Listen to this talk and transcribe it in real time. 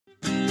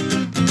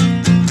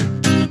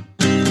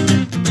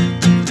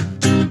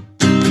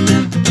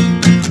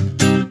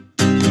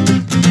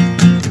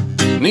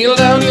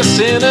we're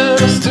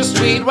sinners to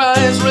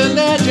streetwise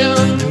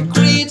religion.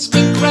 Creed's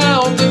been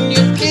crowned a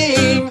new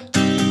king.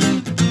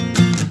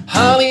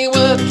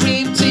 Hollywood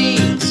dream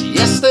teams,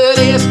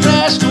 yesterday's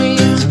trash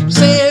queens.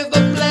 Save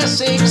the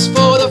blessings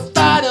for the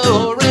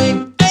final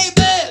ring.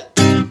 David!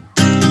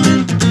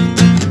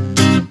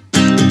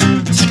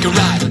 Take a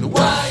ride on the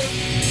wire.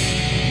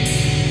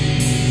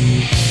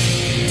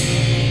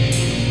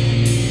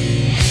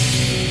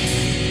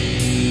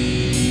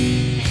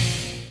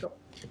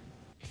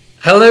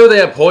 Hello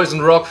there,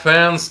 PoisonedRock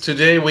fans.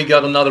 Today we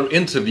got another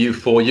interview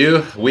for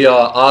you. We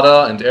are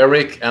Ada and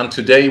Eric, and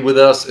today with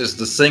us is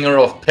the singer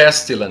of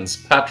Pestilence,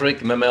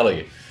 Patrick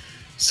Mameli.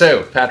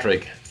 So,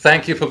 Patrick,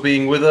 thank you for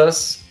being with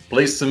us.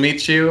 Pleased to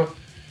meet you.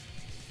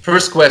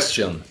 First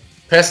question.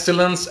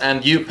 Pestilence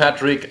and you,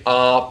 Patrick,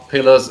 are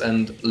pillars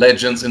and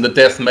legends in the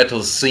death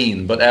metal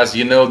scene, but as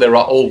you know, there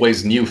are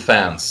always new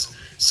fans.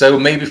 So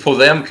maybe for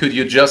them, could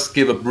you just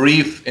give a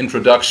brief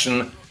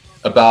introduction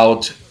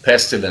about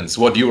Pestilence,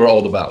 what you are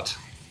all about?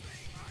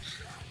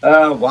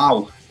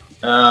 Wow.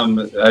 I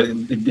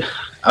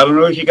don't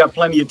know if you got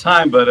plenty of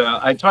time, but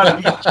I try to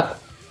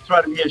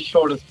be as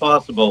short as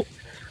possible.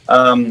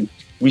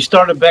 We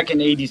started back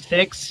in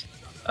 '86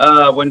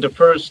 when the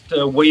first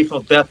wave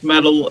of death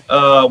metal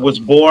was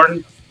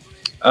born.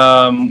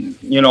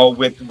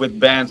 With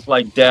bands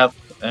like Death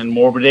and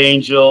Morbid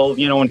Angel,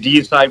 and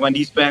Deicide. When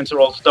these bands are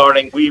all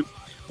starting,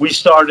 we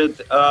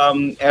started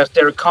as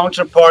their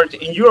counterpart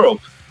in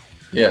Europe.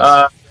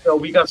 Yes. So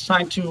we got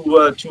signed to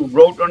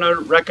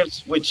Roadrunner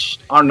Records, which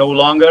are no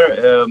longer.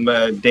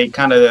 They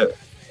kind of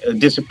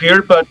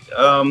disappeared, but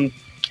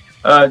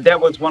that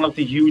was one of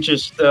the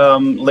hugest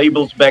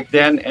labels back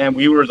then, and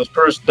we were the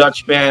first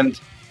Dutch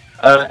band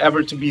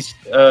ever to be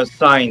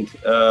signed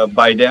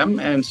by them.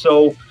 And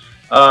so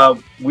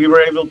we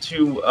were able to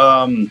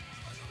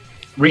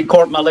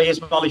record Malleus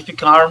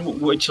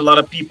Maleficarum, which a lot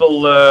of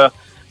people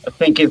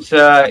think it's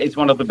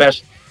one of the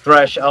best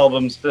thrash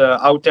albums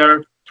out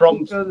there.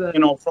 From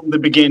the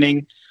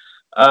beginning,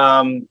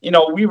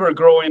 we were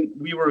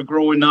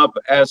growing up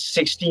as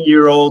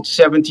 16-year-olds,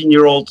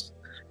 17-year-olds,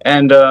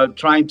 and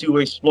trying to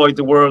exploit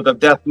the world of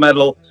death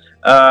metal,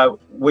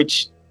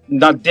 which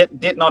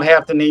did not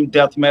have the name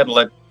death metal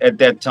at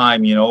that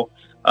time.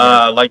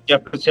 Like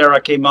Jeff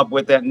Becerra came up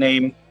with that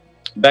name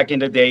back in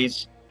the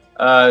days.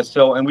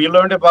 And we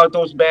learned about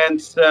those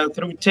bands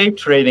through tape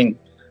trading.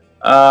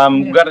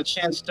 We got a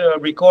chance to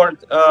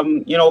record,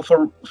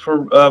 for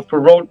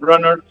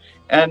Roadrunner.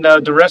 And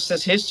the rest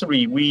is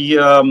history.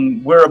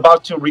 We're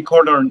about to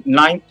record our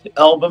 9th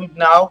album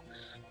now.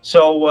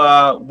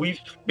 So we've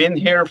been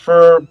here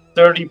for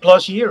 30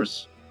 plus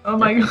years. Oh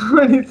my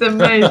God, it's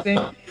amazing.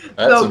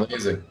 That's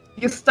amazing.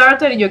 You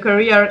started your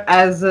career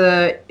as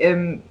a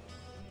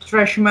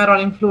thrash metal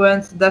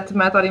influence, death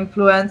metal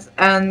influence,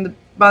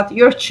 but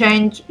your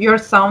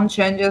sound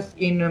changes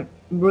in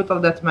brutal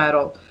death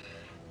metal.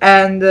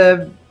 And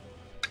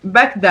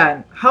back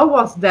then, how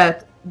was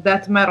that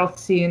death metal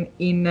scene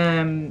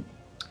in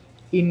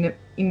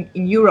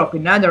Europe,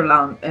 in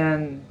Netherlands,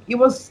 and it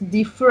was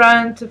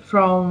different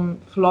from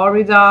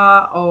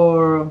Florida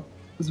or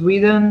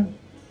Sweden?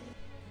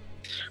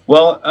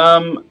 Well,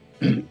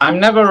 I'm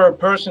never a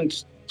person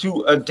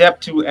to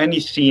adapt to any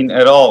scene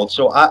at all,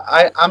 so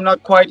I'm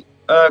not quite.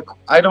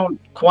 I don't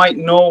quite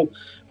know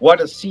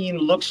what a scene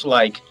looks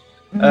like.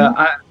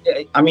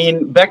 Mm-hmm. I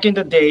mean, back in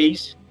the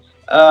days,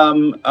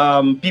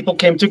 people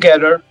came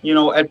together,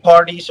 at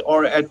parties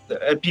or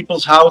at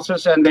people's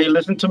houses, and they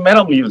listened to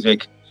metal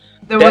music.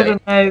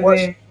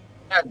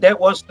 That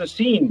was the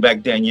scene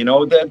back then.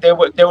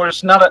 There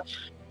was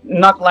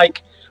not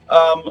like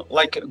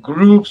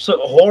groups,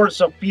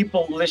 hordes of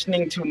people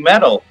listening to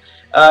metal.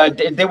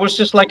 There was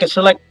just like a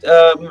select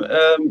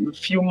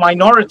few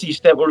minorities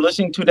that were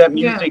listening to that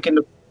music in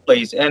the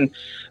place. And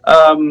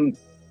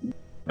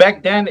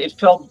back then it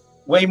felt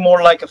way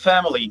more like a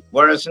family,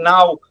 whereas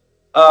now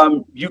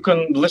you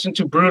can listen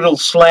to brutal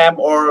slam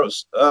or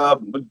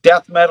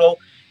death metal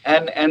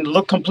and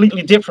look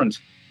completely different.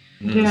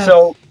 Yeah.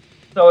 So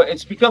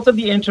it's because of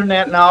the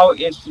internet now.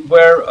 It's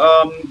where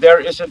there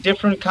is a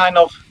different kind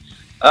of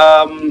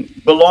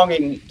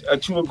belonging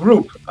to a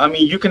group. I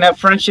mean, you can have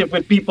friendship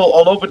with people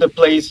all over the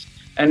place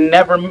and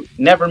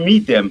never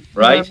meet them,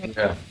 right?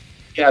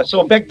 Yeah.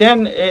 So back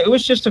then it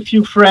was just a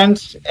few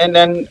friends, and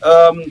then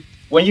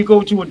when you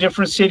go to a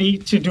different city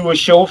to do a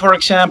show, for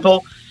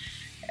example,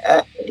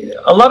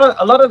 a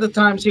lot of the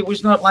times it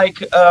was not like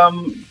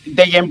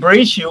they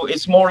embrace you.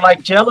 It's more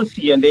like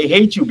jealousy, and they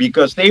hate you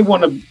because they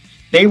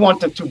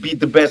wanted to be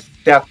the best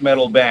death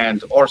metal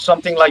band or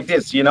something like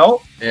this,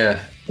 Yeah.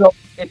 So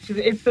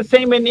it's the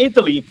same in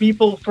Italy.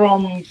 People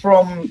from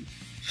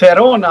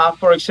Verona,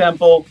 for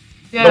example,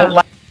 don't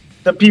like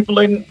the people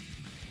in.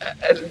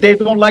 They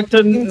don't like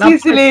the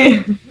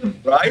Sicily,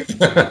 right?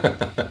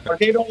 Or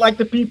they don't like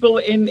the people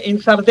in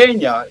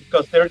Sardinia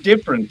because they're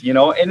different,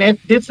 And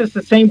this is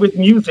the same with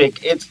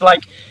music. It's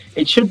like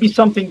it should be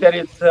something that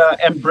is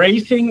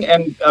embracing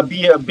and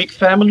be a big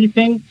family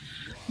thing.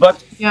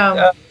 But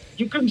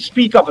you couldn't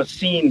speak of a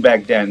scene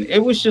back then.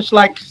 It was just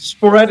like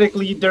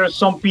sporadically there are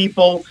some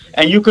people,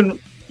 and you can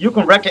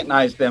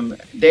recognize them.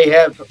 They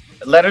have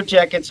leather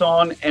jackets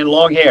on and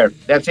long hair.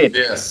 That's it.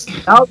 Yes.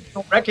 Now you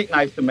don't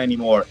recognize them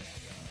anymore.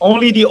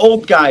 Only the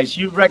old guys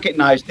you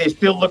recognize. They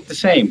still look the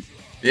same.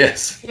 Yes.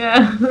 Yeah,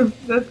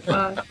 that's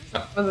fun.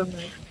 Wasn't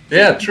it?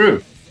 Yeah, true.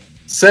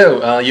 So,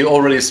 you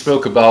already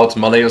spoke about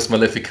Malleus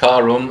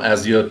Maleficarum as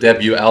your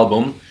debut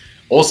album.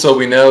 Also,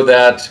 we know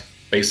that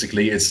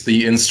basically it's the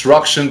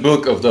instruction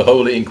book of the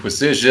Holy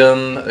Inquisition.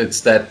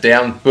 It's that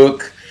damned book.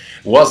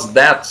 Was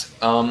that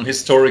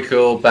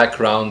historical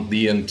background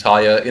the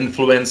entire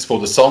influence for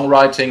the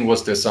songwriting?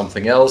 Was there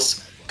something else?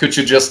 Could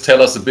you just tell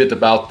us a bit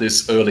about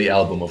this early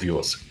album of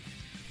yours?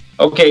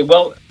 Okay,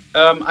 well,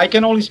 I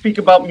can only speak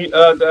about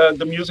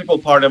the musical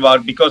part about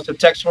it because the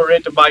texts were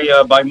written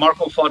by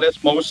Marco Fodes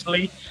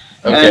mostly.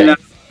 Okay.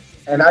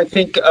 And I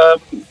think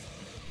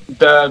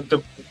the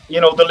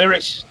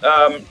lyrics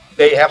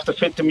they have to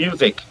fit the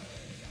music,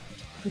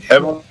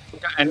 Sure.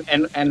 and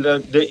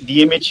the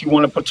image you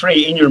want to portray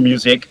in your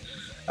music.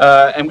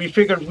 And we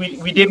figured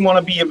we didn't want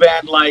to be a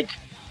band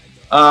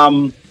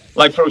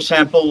like for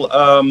example,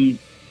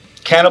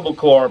 Cannibal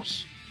Corpse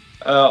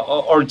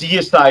or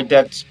Deicide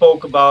that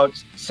spoke about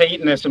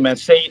Satanism and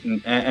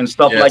Satan and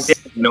stuff like Yes.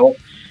 that.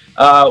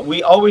 We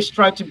always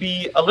try to be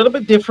a little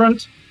bit different.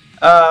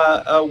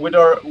 With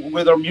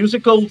our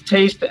musical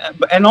taste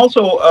and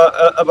also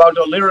about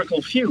our lyrical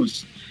views,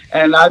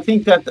 and I think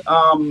that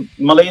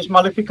Malleus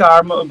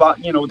Maleficarum about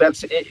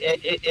that's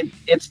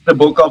it's the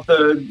book of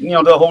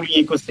the Holy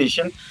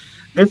Inquisition.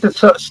 This is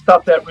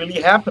stuff that really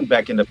happened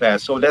back in the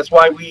past, so that's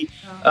why we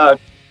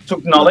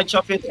took knowledge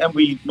of it and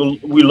we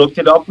looked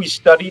it up, we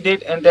studied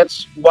it, and that's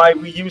why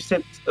we used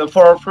it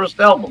for our first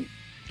album.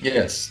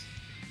 Yes.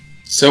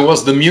 So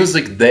was the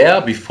music there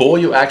before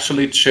you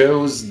actually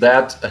chose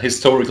that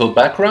historical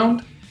background?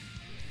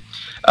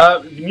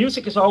 The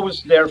music is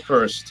always there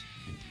first.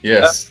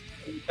 Yes.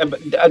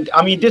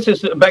 I mean, this is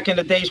back in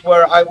the days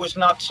where I was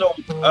not so,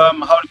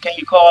 how can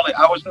you call it?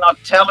 I was not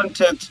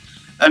talented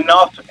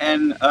enough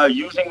and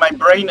using my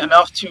brain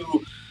enough to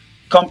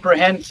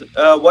comprehend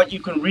what you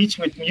can reach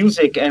with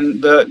music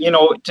and,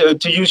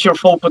 to use your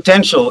full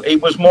potential. It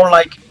was more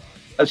like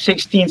a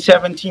 16,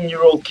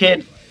 17-year-old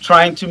kid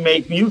trying to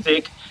make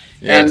music.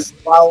 Yes. And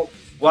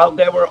while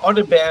there were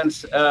other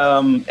bands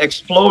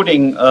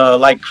exploding,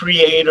 like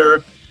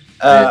Creator,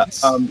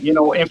 Yes.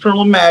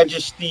 Infernal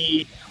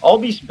Majesty, all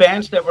these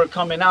bands that were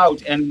coming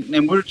out,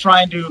 and we're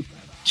trying to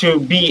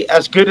be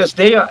as good as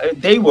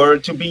they were,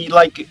 to be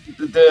like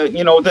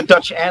the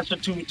Dutch answer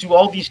to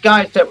all these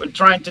guys that were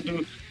trying to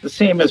do the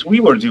same as we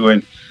were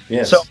doing.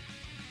 Yes. So,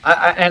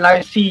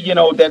 I see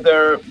that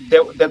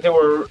there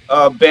were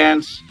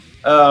bands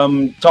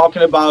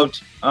talking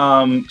about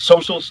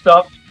social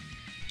stuff,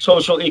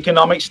 social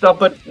economic stuff,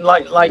 but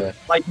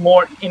like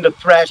more in the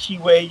thrashy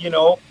way,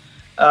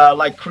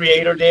 like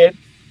Creator did.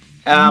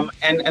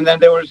 And then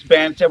there was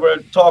bands that were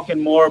talking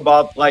more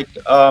about like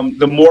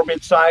the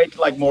morbid side,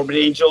 like Morbid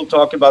Angel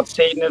talking about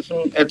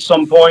Satanism at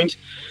some point.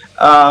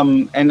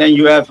 And then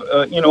you have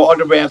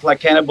other bands like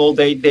Cannibal,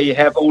 they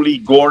have only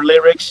gore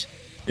lyrics.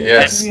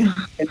 Yes.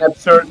 And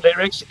absurd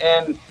lyrics.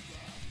 And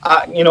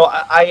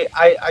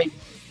I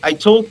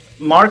told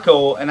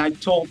Marco and I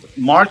told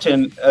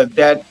Martin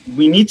that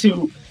we need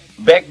to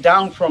back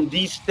down from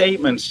these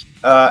statements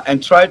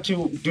and try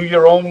to do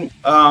your own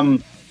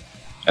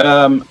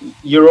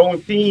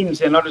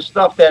themes and other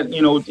stuff that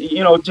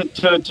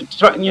to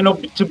try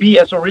to be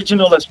as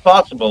original as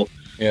possible.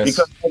 Yes.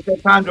 Because at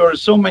that time there were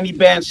so many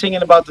bands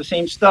singing about the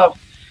same stuff,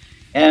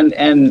 and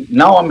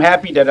now I'm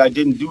happy that I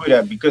didn't do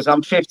that because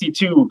I'm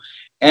 52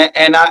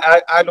 and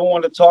I don't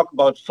want to talk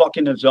about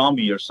fucking a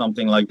zombie or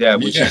something like that,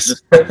 which Yes.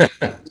 is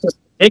just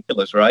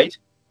ridiculous, right?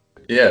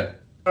 Yeah.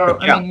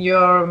 I mean,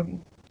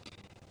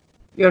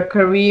 your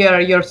career,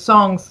 your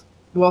songs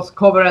was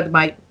covered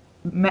by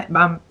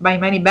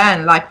many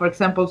bands, like for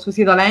example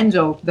Suicidal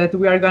Angel that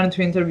we are going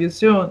to interview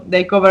soon.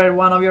 They covered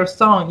one of your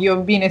songs.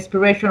 You've been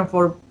inspiration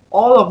for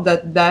all of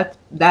that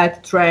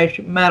trash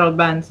metal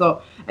band,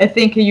 so I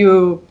think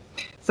you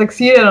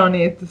succeeded on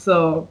it,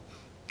 so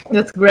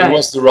that's great. It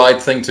was the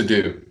right thing to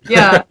do.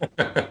 Yeah.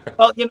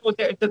 Well,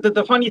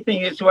 the funny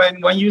thing is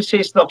when you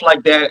say stuff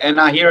like that, and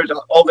I hear it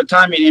all the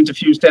time in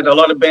interviews that a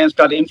lot of bands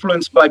got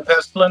influenced by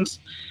Pestilence,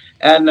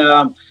 and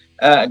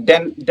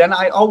then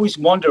I always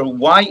wonder,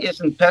 why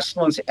isn't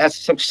Pestilence as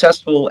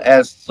successful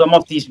as some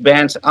of these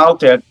bands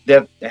out there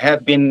that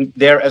have been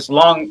there as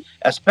long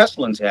as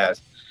Pestilence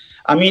has?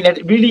 I mean,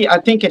 I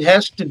think it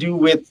has to do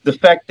with the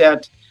fact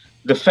that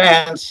the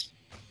fans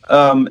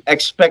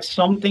expect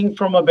something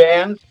from a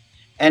band,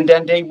 and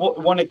then they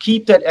want to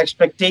keep that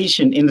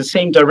expectation in the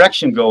same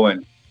direction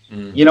going.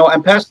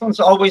 And Pestilence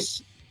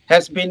always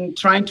has been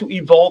trying to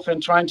evolve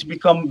and trying to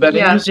become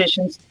better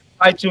musicians,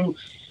 try to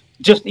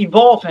just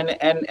evolve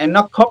and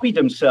not copy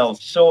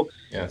themselves. So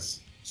Yes.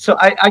 So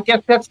I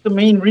guess that's the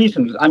main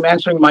reason. I'm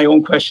answering my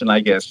own question, I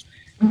guess.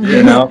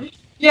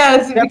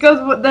 Yes, because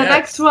the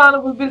next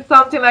one will be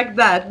something like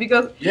that.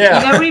 Because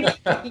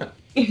in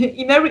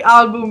in every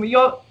album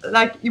you're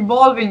like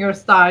evolving your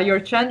style, you're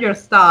changing your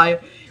style.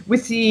 We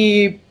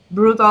see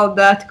brutal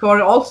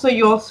deathcore. Also,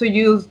 you also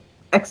use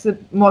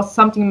more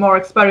something more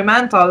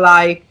experimental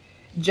like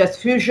jazz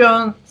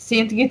fusion,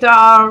 synth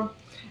guitar.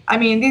 I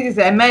mean, this is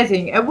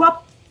amazing. And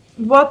what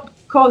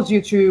brings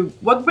you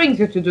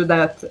to do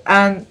that?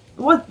 And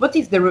what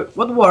was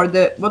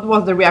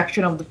the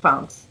reaction of the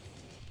fans?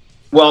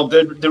 Well,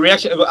 the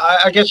reaction.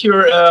 I guess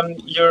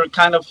you're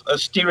kind of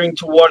steering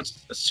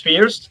towards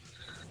spheres.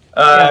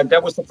 Yeah.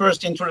 That was the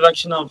first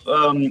introduction of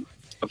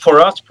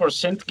for us for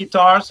synth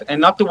guitars, and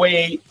not the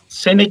way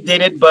Cynic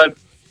did it, but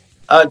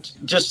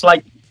just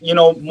like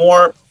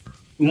more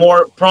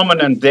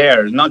prominent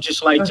there, not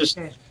just like just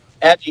Okay.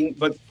 adding,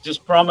 but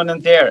just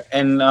prominent there.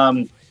 And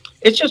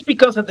it's just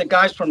because of the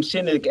guys from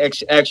Cynic.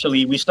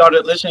 Actually, we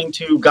started listening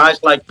to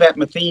guys like Pat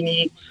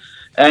Metheny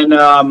and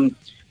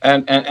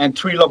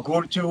Trilo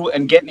Gurtu,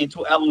 and getting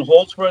into Alan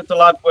Holdsworth a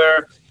lot,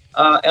 where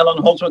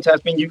Alan Holdsworth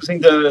has been using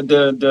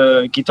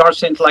the guitar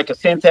synth like a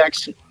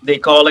syntax, they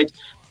call it.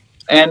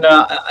 And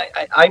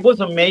I was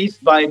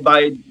amazed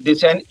by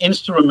this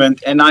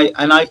instrument, and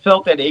I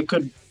felt that it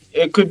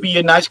could be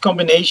a nice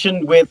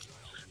combination with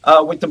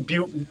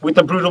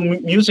the brutal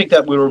music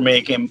that we were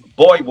making.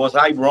 Boy, was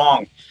I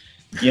wrong!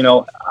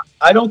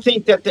 I don't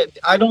think that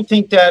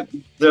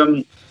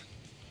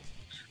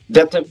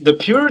the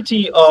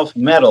purity of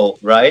metal,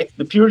 right?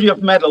 The purity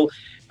of metal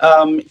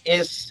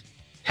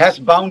has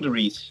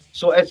boundaries.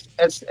 So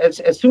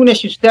as soon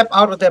as you step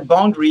out of that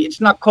boundary,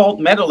 it's not called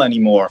metal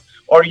anymore,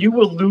 or you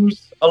will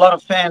lose a lot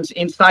of fans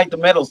inside the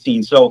metal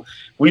scene. So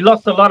we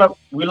lost a lot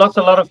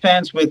of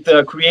fans with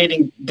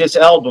creating this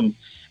album,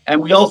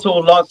 and we also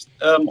lost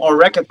our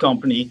record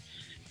company,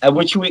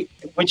 which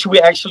we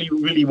actually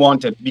really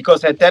wanted,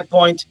 because at that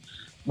point,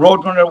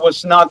 Roadrunner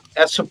was not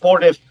as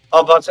supportive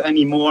of us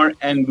anymore,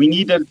 and we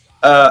needed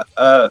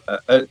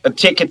a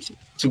ticket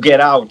to get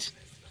out.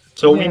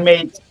 So we Yeah.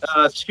 made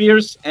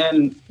Spheres,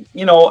 and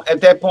at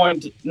that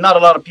point, not a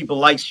lot of people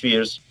like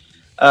Spheres.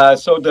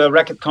 So the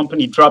record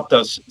company dropped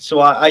us. So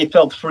I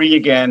felt free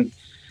again,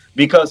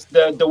 because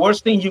the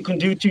worst thing you can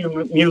do to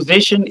a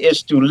musician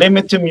is to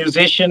limit the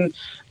musician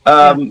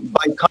Yeah.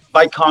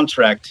 by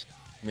contract.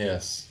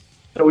 Yes.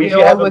 So if You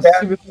you have a always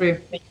band to be free.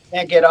 that you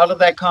can't get out of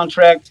that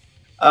contract,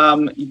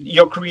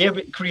 your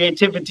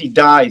creativity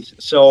dies.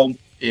 So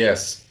Yes.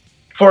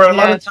 for a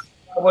lot of Yes. time,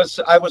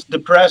 I was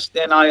depressed,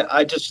 and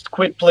I just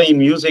quit playing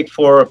music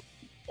for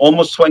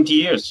almost 20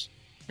 years.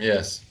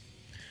 Yes.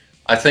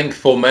 I think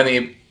for many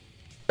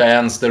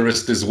bands there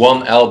is this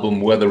one album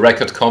where the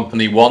record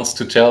company wants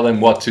to tell them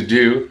what to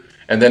do,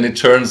 and then it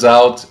turns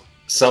out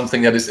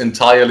something that is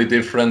entirely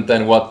different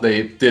than what they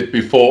did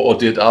before or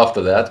did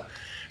after that.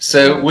 So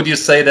would you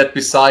say that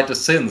beside the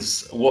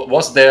synths,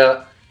 was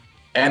there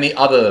any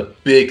other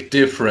big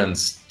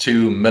difference to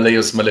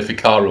Malleus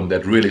Maleficarum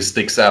that really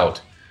sticks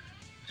out?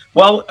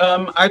 Well,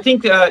 I think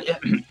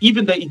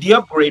even the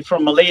upgrade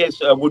from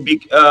Malays would be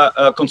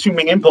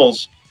Consuming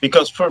Impulse,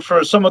 because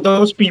for some of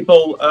those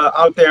people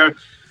out there,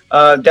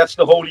 that's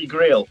the holy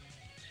grail.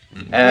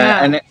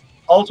 Yeah. And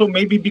also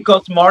maybe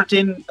because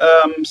Martin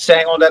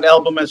sang on that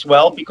album as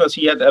well, because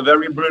he had a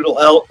very brutal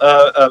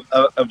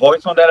a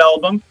voice on that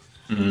album.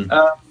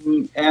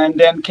 And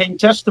then came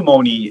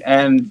Testimony,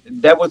 and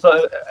that was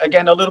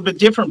again a little bit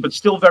different, but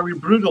still very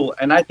brutal.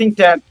 And I think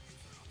that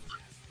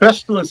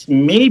Pestilence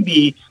may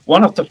be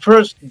one of the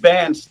first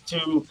bands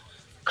to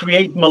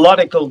create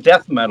melodical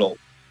death metal.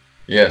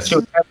 Yes.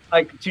 To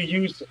have, to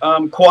use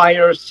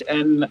choirs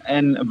and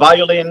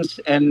violins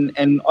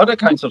and other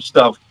kinds of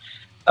stuff.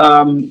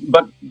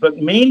 But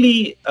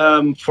mainly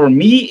for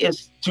me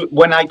is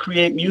when I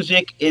create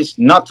music is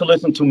not to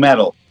listen to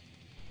metal.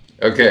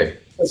 Okay.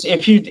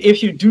 If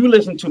you do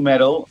listen to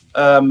metal,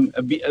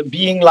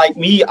 being like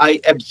me,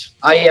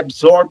 I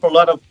absorb a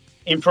lot of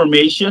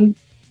information,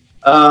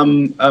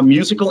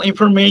 musical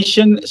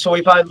information. So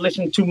if I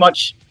listen too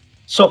much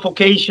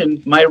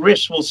Suffocation, my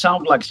wrist will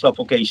sound like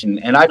Suffocation,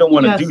 and I don't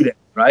want to Yes. do that,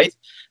 right?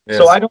 Yes.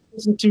 So I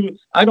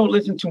don't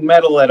listen to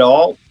metal at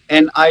all,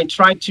 and I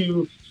try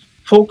to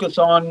focus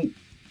on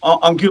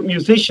good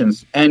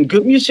musicians, and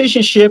good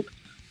musicianship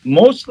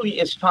mostly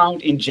is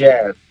found in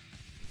jazz.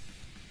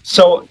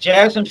 So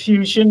jazz and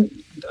fusion,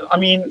 I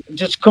mean,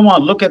 just come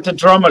on, look at the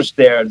drummers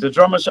there. The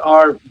drummers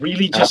are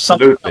really just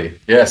something. Absolutely.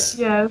 Yes.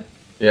 Yes.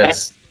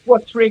 Yes.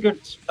 What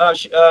triggered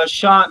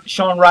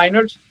Sean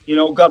Reinert,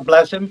 God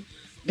bless him.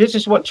 This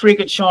is what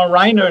triggered Sean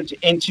Reinert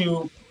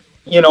into,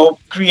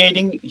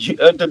 creating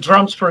the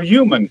drums for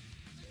Human,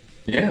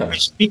 Yeah.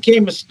 which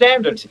became a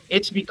standard.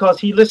 It's because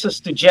he listens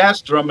to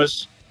jazz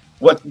drummers,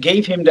 what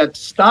gave him that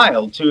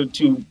style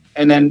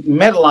and then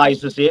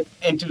metalizes it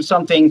into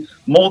something,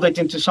 mold it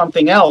into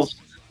something else,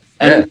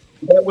 and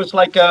that was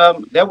like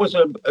that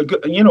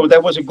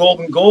was a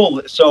golden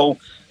goal. So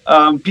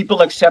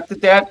people accepted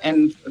that,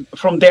 and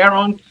from there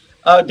on,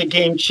 the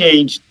game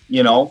changed.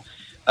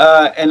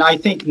 And I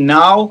think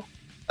now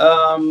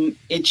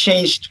it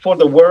changed for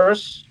the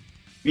worse,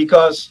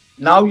 because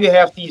now you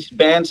have these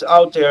bands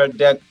out there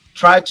that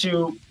try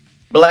to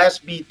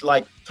blast beat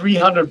like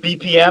 300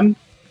 BPM,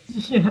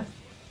 Yeah.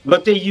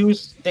 but they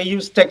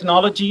use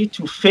technology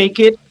to fake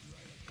it.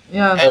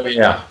 Yeah. Oh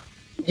yeah.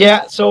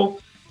 Yeah, so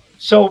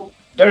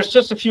there's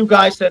just a few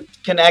guys that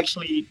can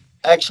actually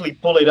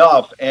pull it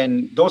off,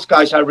 and those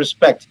guys I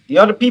respect. The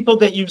other people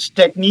that use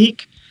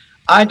technique,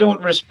 I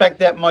don't respect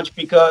that much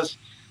because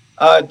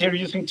they're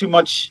using too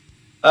much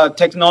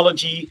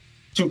technology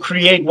to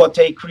create what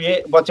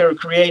they're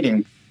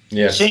creating. Same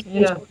Yes. goes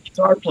Yeah. for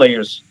guitar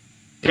players.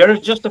 There are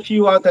just a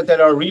few out there that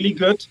are really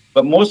good,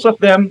 but most of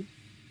them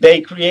they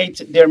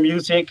create their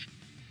music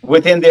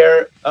within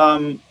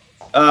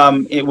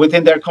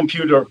within their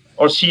computer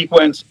or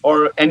sequence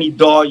or any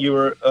DAW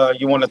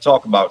you want to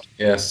talk about.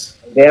 Yes.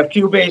 They have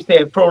Cubase, they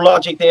have Pro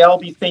Logic, they have all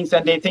these things,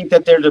 and they think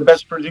that they're the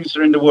best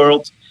producer in the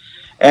world.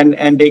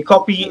 And they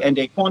copy and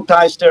they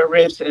quantize their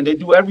riffs and they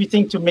do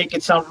everything to make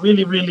it sound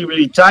really, really,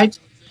 really tight.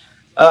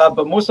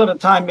 But most of the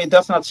time, it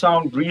does not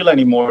sound real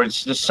anymore. It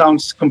just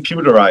sounds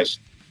computerized.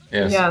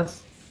 Yes.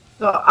 Yes.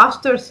 So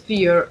after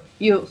Sphere,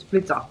 you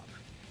split up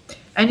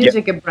and you Yeah.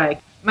 take a break.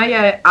 May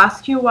I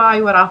ask you why,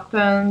 what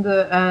happened,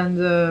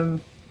 and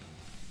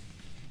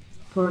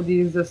for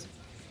this?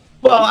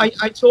 Well,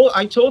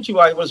 I told you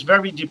I was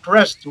very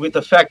depressed with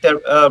the fact that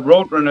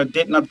Roadrunner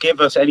did not give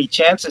us any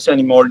chances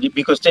anymore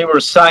because they were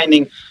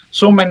signing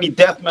so many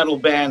death metal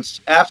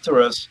bands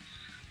after us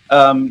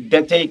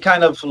that they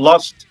kind of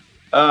lost.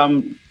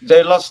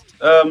 They lost.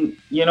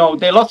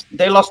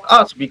 They lost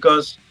us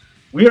because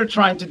we are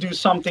trying to do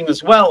something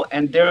as well,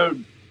 and they're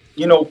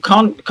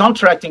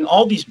contracting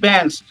all these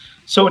bands,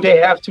 so they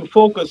have to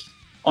focus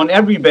on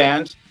every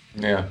band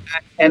Yeah.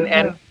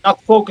 and not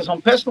focus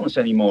on Pestilence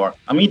anymore.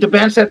 I mean, the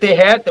bands that they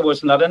had, there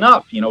was not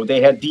enough.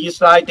 They had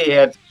Deicide, they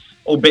had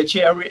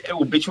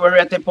Obituary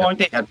at that point,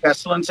 they had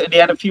Pestilence, and they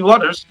had a few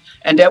others,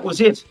 and that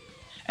was it.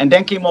 And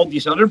then came all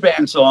these other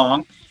bands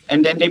along,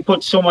 and then they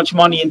put so much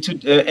money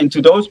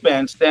into those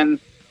bands, then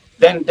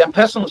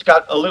Pestilence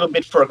got a little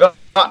bit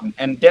forgotten,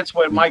 and that's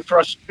where my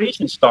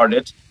frustration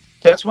started.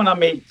 That's when I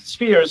made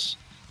Spheres,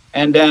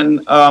 and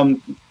then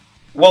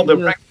well,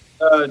 the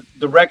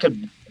record,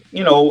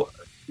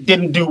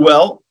 didn't do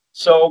well,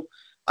 so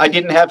I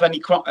didn't have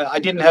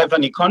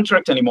any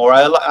contract anymore.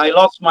 I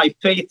lost my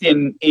faith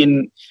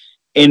in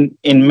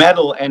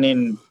metal and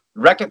in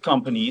record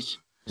companies,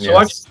 so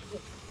Yes.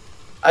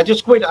 I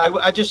just quit.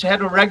 I just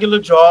had a regular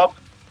job,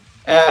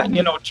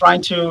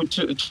 trying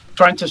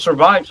to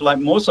survive like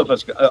most of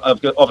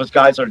us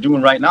guys are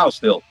doing right now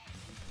still.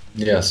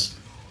 Yes.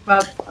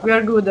 But we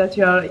are good that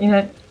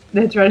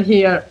that you are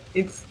here.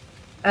 It's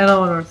an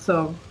honor.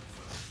 So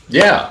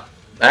Yeah.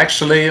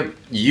 Actually,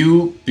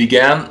 you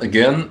began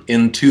again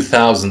in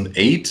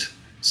 2008.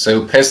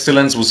 So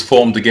Pestilence was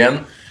formed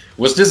again.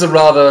 Was this a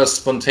rather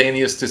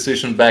spontaneous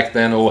decision back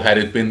then, or had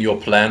it been your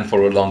plan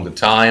for a longer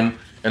time?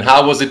 And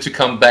how was it to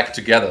come back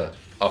together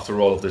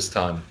after all of this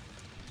time?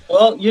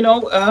 Well,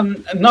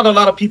 not a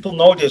lot of people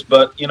know this,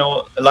 but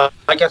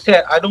like I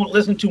said, I don't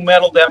listen to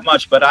metal that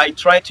much, but I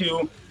try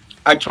to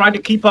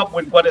keep up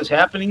with what is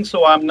happening,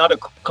 so I'm not a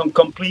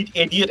complete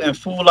idiot and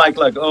fool like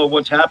oh,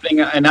 what's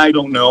happening and I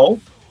don't know.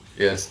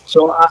 Yes.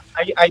 So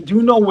I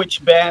do know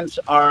which bands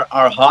are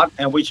hot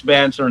and which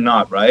bands are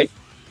not, right?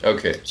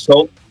 Okay.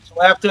 So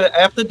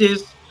after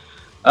this,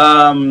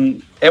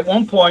 at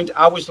one point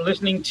I was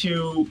listening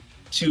to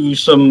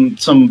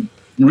some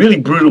really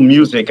brutal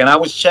music, and I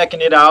was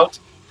checking it out,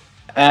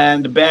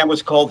 and the band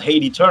was called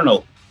Hate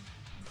Eternal,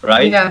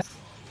 right? yes,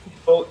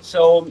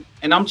 So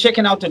and I'm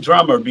checking out the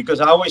drummer because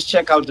I always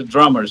check out the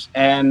drummers,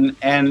 and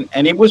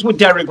it was with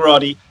Derek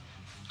Roddy,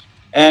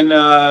 and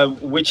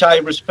which I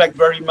respect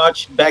very much.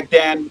 Back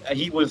then,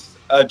 he was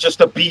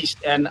just a beast,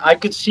 and I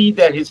could see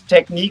that his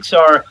techniques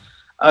are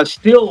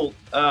still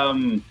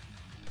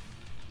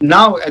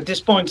now at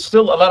this point.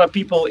 Still, a lot of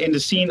people in the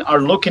scene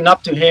are looking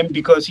up to him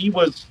because he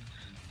was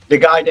the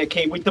guy that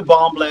came with the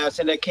bomb blast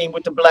and that came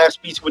with the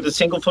blast beats, with the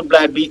single foot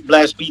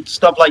blast beat,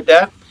 stuff like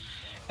that.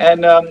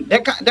 And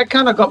that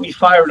kind of got me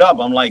fired up.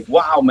 I'm like,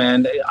 wow,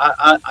 man,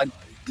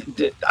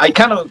 I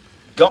kind of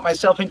got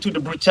myself into the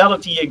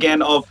brutality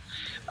again of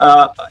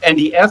and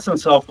the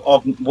essence of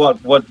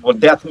what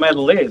death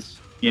metal is.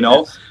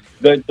 Yes.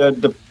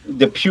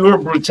 The pure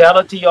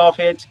brutality of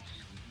it.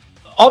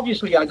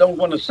 Obviously, I don't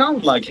want to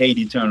sound like Hate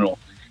Eternal,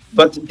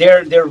 but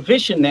their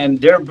vision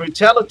and their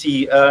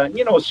brutality,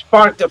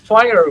 sparked a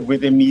fire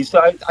within me. So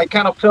I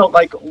kind of felt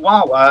like,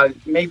 wow,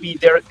 maybe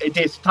it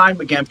is time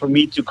again for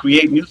me to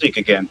create music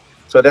again.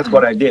 So that's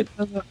what I did.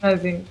 that's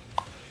amazing.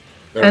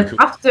 Very And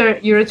cool. after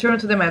you return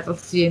to the metal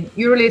scene,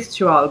 you released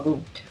two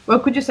albums.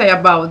 What could you say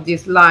about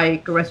this,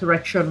 like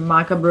Resurrection,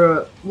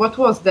 Macabre? What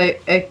was the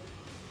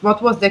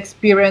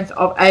experience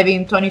of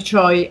having Tony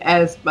Choi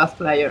as bass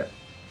player?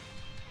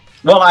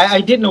 Well, I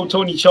did know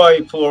Tony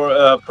Choi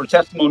for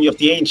Testimony of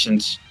the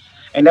Ancients,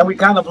 and then we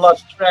kind of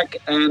lost track,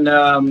 and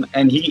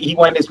he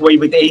went his way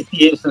with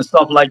Atheists and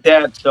stuff like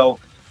that. So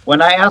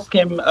when I asked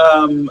him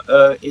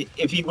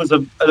if he was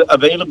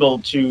available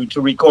to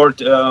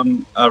record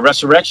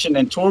Resurrection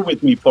and tour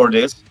with me for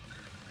this,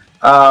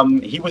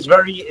 he was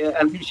very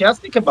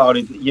enthusiastic about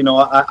it. You know,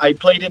 I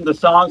played him the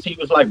songs. He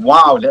was like,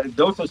 "Wow,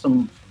 those are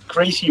some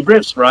crazy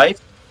riffs, right?"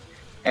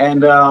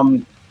 And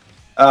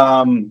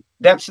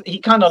that's he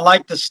kind of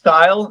liked the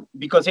style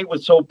because it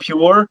was so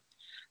pure.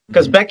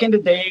 Because back in the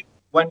day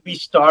when we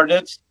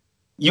started,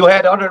 you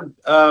had other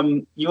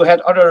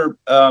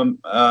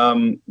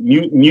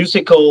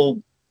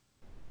musical,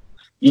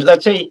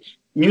 let's say,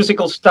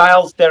 musical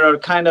styles that are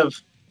kind of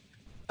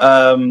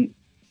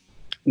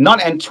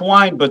not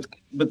entwined,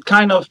 but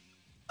kind of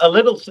a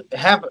little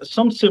have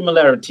some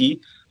similarity,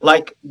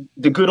 like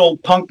the good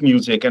old punk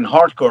music and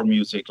hardcore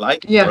music,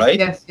 like Yes, right.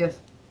 yes,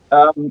 yes.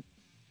 Um,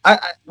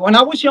 when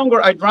I was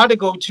younger, I'd rather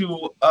go to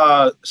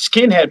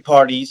skinhead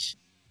parties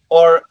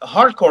or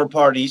hardcore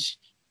parties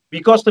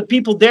because the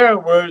people there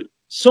were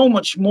so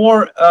much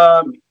more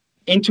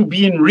into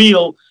being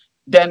real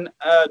than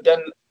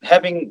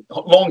having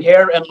long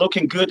hair and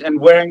looking good and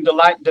wearing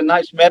the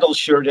nice metal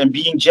shirt and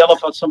being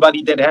jealous of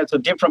somebody that has a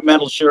different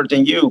metal shirt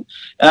than you.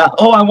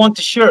 Oh, I want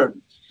the shirt.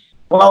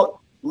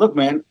 Well, look,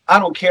 man, I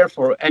don't care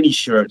for any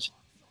shirt.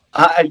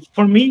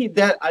 For me,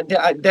 that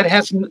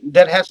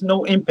has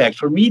no impact.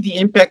 For me, the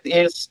impact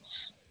is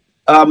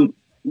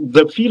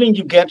the feeling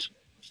you get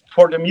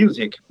for the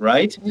music,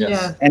 right?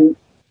 Yes. And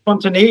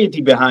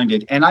spontaneity behind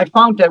it. And I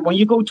found that when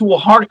you go to a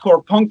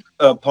hardcore punk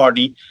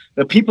party,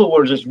 the people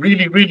were just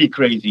really, really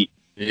crazy.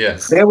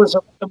 Yes. There was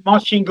a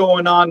moshing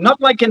going on,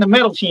 not like in the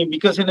metal scene,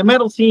 because in the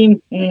metal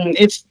scene,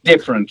 it's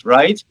different,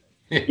 right?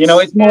 Yes. You know,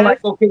 it's more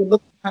like, okay,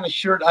 look what kind of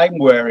shirt I'm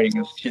wearing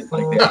and shit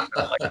like that.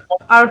 Like,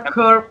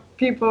 Hardcore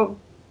people,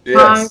 Yes.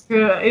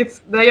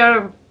 punk, they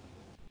are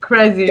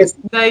crazy. It's-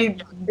 They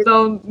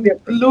don't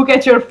look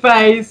at your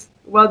face.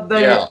 What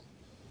they Yeah.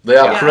 They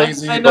are Yeah,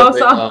 crazy, I know but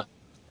some.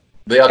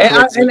 they are And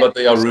crazy, but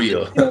they are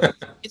real.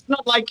 it's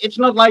not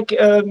like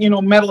you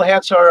know,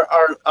 metalheads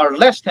are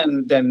less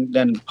than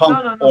punk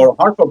No. or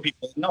hardcore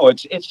people. No,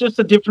 it's just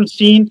a different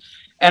scene,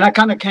 and I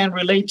kind of can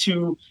relate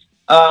to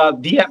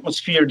the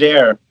atmosphere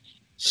there.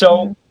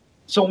 So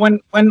so when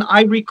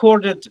I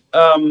recorded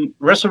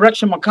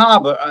Resurrection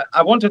Macabre,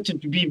 I wanted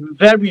it to be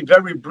very,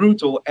 very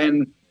brutal,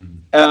 and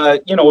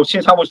you know,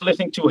 since I was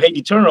listening to Hate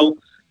Eternal,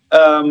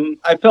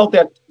 I felt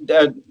that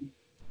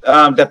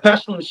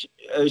Pestilence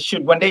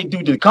should, when they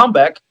do the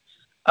comeback,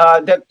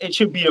 that it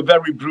should be a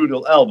very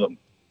brutal album.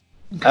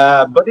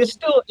 But it's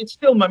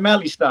still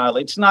Mameli style.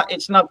 It's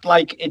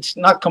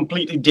not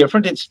completely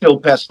different. It's still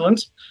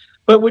Pestilence,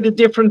 but with a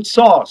different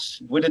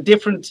sauce. With a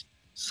different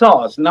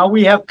sauce. Now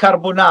we have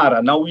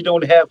carbonara. Now we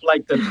don't have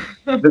like the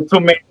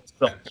tomato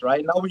sauce,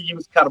 right? Now we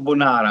use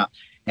carbonara.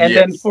 And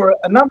then Yes. for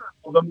another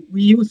album,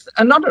 we use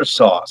another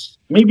sauce.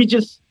 Maybe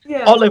just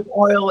Yeah. olive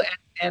oil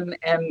and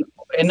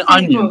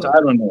onions. I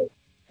don't know.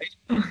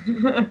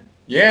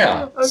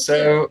 Yeah. Okay.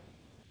 So,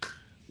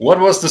 what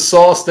was the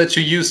sauce that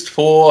you used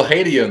for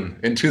Hadian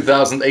in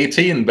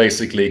 2018,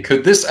 basically?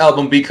 Could this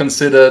album be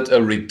considered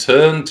a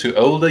return to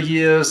older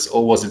years,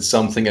 or was it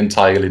something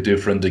entirely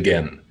different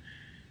again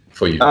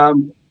for you?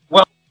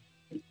 Well,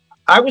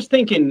 I was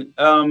thinking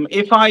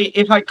if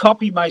I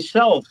copy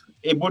myself,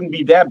 it wouldn't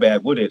be that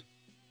bad, would it?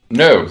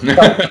 No.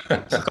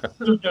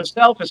 Do it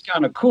yourself is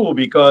kind of cool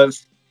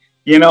because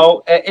you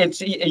know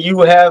it's you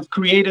have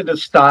created a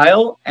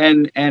style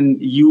and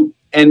you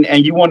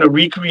want to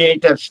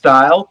recreate that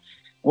style.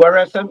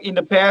 Whereas in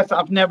the past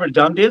I've never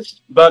done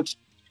this, but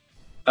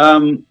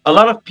a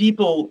lot of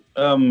people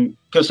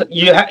because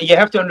you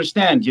have to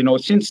understand, you know,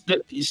 since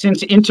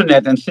the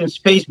internet and since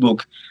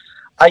Facebook,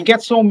 I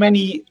get so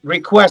many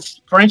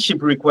requests,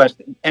 friendship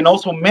requests, and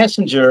also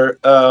messengers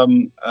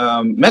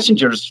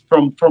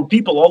from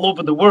people all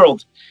over the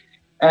world,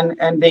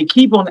 and they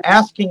keep on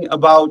asking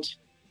about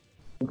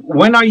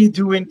when are you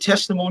doing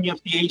Testimony of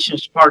the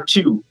Ancients Part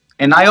 2?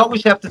 And I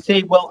always have to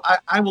say, well,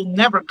 I will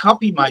never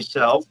copy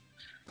myself.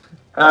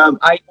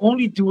 I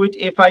only do it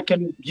if I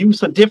can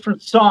use a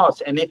different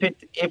sauce, and if it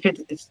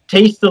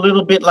tastes a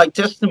little bit like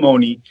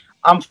Testimony,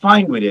 I'm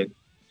fine with it.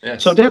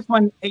 Yes. So that's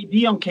when Hey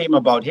Dion came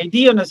about. Hey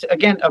Dion is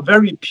again a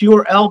very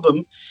pure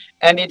album,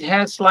 and it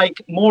has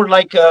like more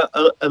like a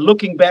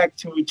looking back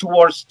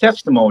towards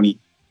Testimony,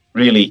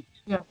 really.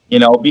 Yeah. You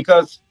know,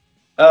 because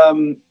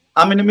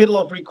I'm in the middle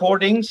of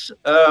recordings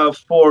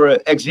for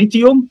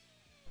Exitium,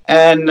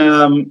 and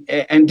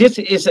this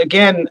is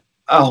again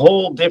a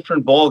whole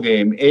different ball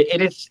game.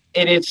 It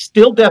is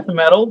still death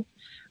metal,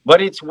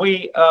 but it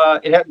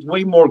has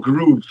way more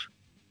groove,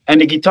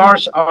 and the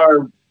guitars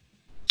are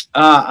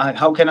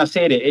how can I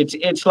say it?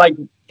 It's like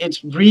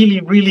it's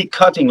really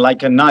cutting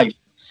like a knife,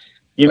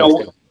 you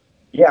know. Okay.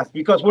 Yes,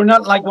 because we're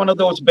not like one of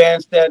those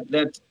bands that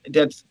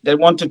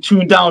want to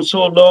tune down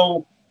so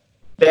low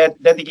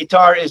that the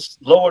guitar is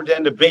lower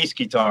than the bass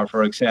guitar,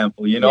 for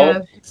example. You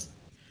know, Yes.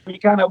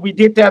 we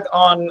did that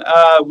on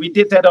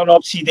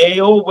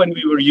Obsideo when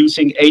we were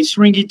using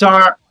 8-string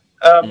guitar,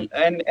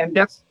 and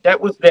that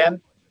was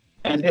then,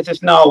 and this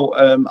is now.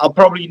 I'll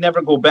probably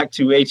never go back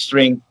to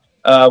 8-string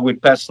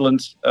with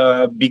Pestilence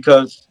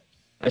because,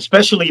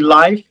 especially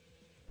live,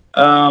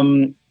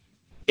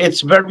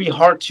 it's very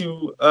hard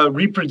to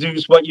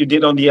reproduce what you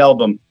did on the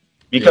album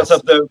because Yes.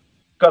 of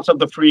because of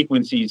the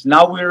frequencies.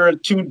 Now we're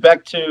tuned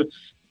back to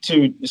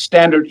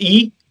standard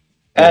E,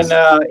 and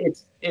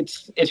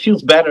it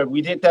feels better.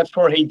 We did that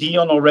for Hey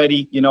Dion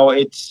already. You know,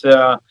 it's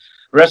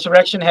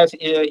Resurrection has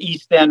E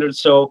standard,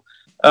 so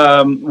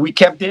we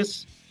kept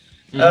this.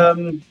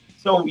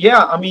 So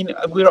yeah, I mean,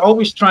 we're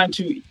always trying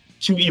to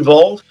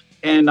evolve,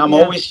 and I'm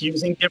always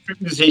using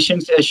different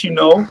musicians, as you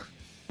know.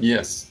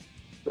 Yes.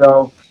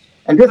 So,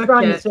 and this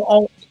time it's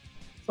all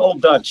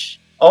Dutch.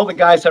 All the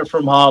guys are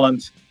from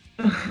Holland.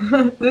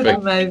 That's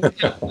amazing.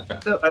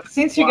 So,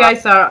 since you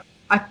guys are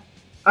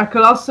a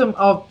colossum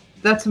of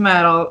death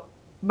metal,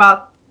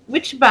 but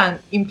which band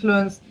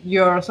influenced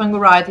your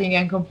songwriting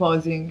and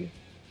composing?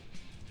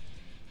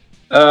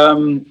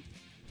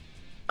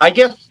 I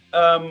guess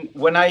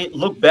when I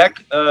look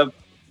back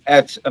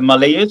at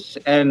Malleus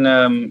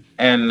and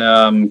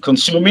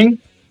Consuming,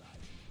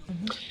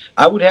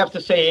 I would have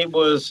to say it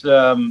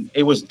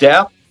was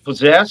Death,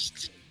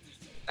 Possessed,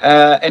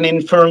 and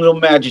Infernal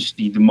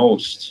Majesty the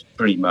most,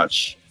 pretty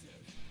much.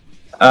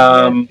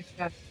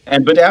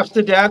 But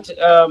after that,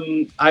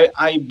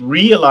 I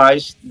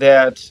realized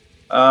that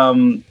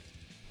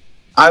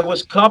I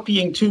was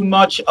copying too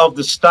much of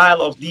the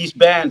style of these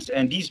bands,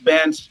 and these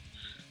bands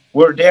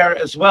were there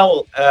as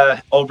well,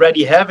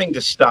 already having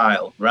the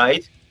style,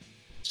 right?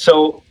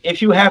 So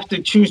if you have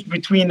to choose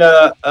between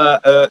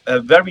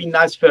a very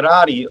nice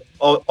Ferrari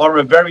or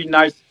a very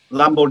nice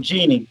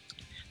Lamborghini,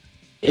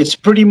 it's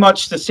pretty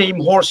much the same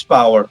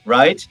horsepower,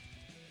 right?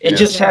 It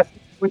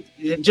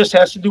just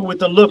has to do with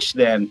the looks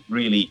then,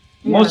 really.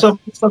 Most of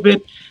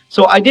it.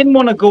 So I didn't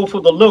want to go for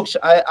the looks.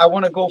 I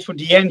want to go for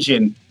the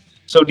engine.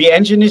 So the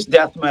engine is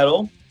death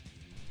metal,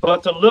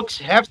 but the looks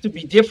have to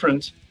be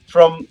different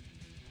from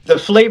the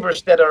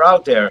flavors that are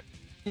out there.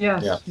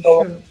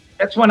 So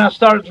that's when I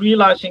started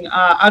realizing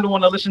I don't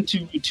want to listen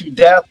to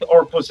Death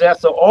or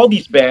Possessed or all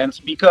these bands,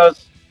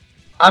 because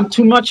I'm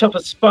too much of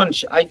a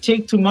sponge. I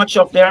take too much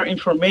of their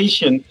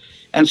information,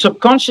 and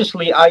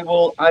subconsciously I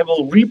will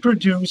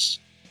reproduce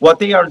what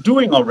they are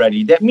doing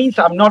already. That means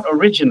I'm not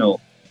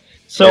original.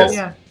 So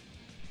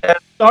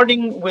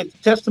starting with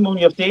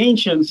Testimony of the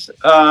Ancients,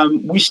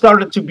 we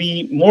started to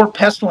be more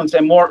Pestilence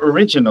and more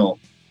original.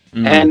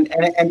 And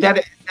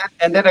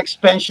that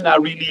expansion I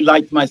really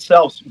liked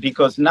myself,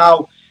 because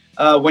now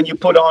when you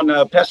put on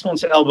a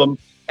Pestilence album,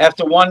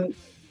 after one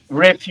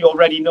riff you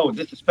already know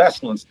this is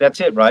Pestilence. That's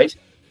it, right?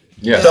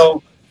 Yes.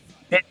 So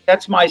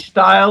that's my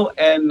style,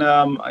 and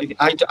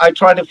I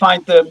try to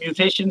find the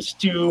musicians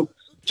to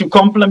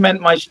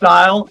complement my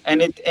style, and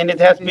it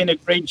has been a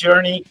great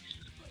journey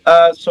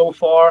so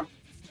far.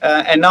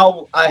 And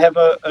now I have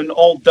an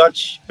all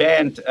Dutch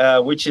band,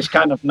 which is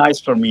kind of nice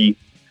for me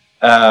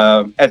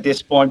at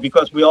this point,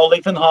 because we all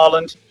live in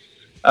Holland.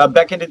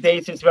 Back in the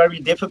days, it's very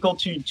difficult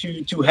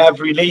to have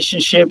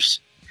relationships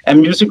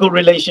and musical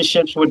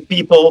relationships with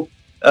people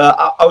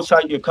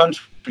outside your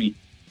country.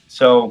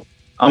 So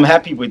I'm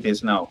happy with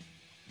this now.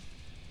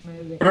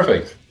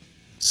 Perfect.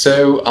 So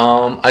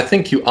I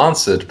think you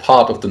answered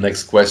part of the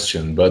next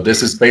question, but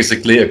this is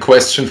basically a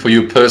question for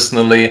you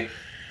personally.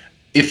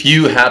 If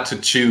you had to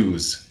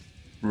choose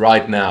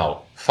right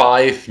now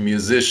 5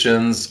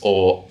 musicians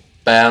or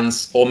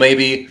bands, or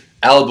maybe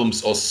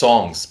albums or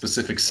songs,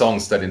 specific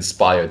songs that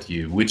inspired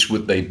you, which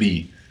would they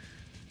be?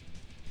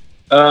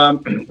 I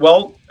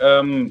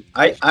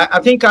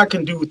think I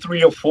can do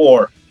 3 or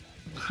 4.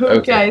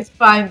 Okay, it's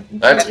fine.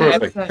 That's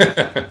perfect.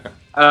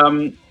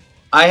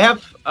 I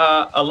have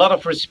a lot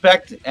of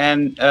respect,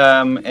 and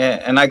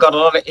I got a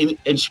lot of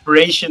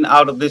inspiration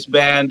out of this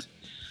band,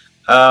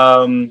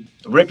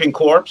 Ripping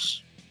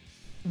Corpse,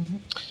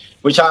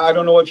 which I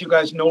don't know if you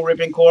guys know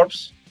Ripping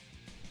Corpse.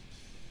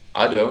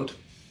 I don't.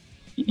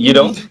 You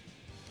don't?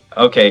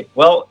 Okay.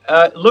 Well,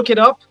 look it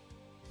up.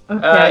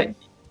 Okay.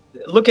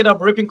 Look it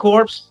up, Ripping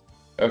Corpse.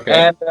 Okay.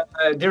 And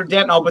they're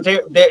dead now, but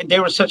they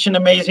were such an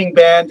amazing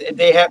band.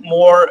 They had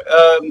more,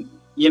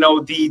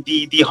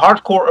 the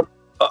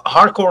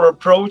hardcore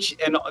approach,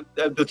 and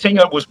the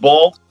singer was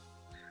bald,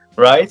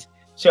 right?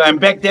 So,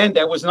 and back then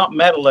that was not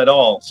metal at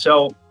all.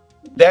 So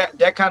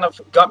that kind of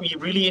got me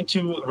really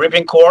into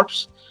Ripping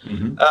Corpse.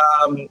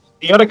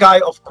 The other guy,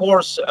 of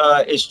course,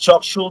 is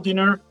Chuck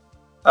Schuldiner.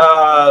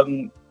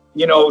 The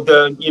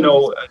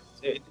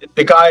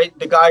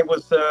guy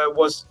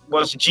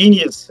was a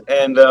genius,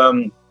 and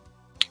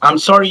I'm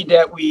sorry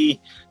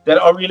that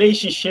our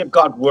relationship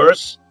got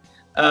worse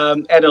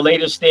at a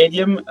later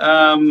stadium,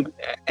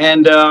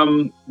 and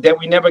that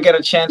we never get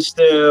a chance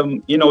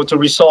to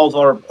resolve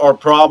our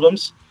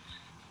problems.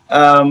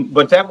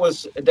 But that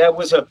was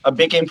a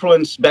big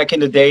influence back in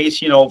the days,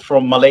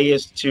 from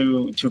Malleus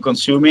to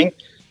Consuming.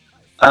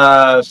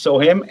 So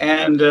him,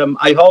 and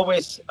I've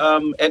always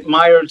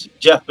admired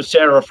Jeff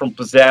Becerra from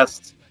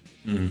Possessed.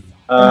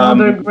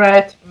 Another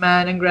great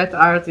man and great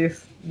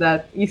artist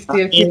that he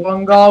still keep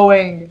on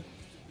going.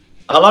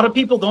 A lot of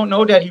people don't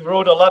know that he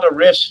wrote a lot of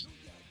riffs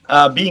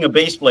being a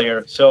bass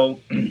player. So,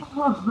 and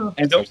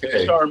those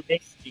riffs are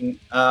amazing.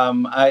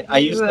 I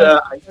used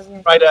to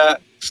try to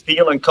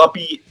steal and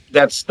copy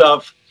that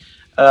stuff,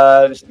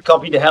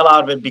 copy the hell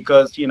out of it,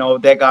 because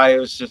that guy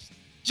was just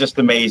just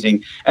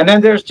amazing. And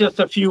then there's just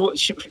a few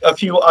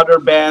other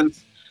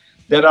bands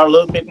that are a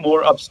little bit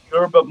more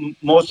obscure, but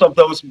most of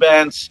those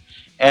bands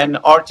and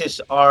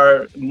artists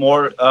are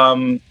more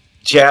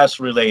jazz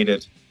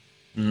related.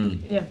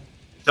 Yeah.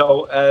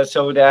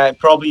 So that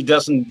probably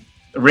doesn't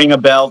ring a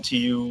bell to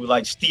you,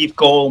 like Steve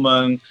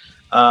Coleman,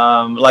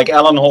 like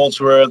Alan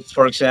Holdsworth,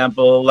 for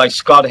example, like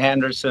Scott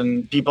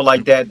Henderson, people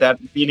like that. That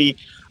really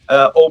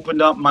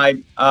opened up my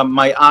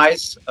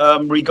eyes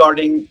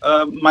regarding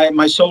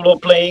my solo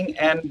playing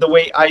and the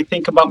way I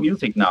think about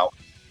music now.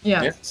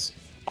 Yes.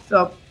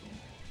 So,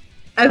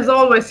 as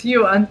always,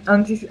 you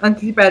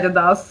anticipated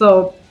us.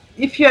 So,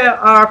 if you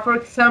are, for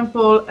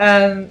example,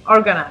 an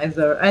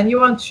organizer and you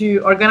want to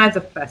organize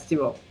a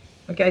festival,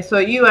 okay, so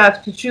you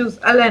have to choose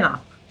a lineup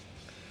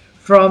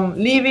from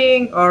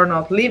living or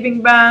not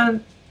living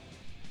band.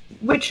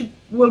 Which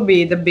will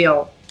be the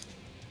bill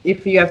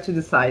if you have to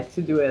decide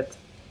to do it?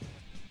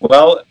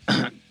 Well,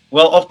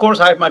 well, of course,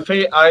 I have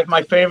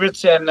my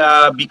favorites, and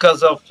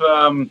because of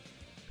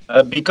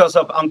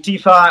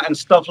Antifa and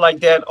stuff like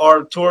that,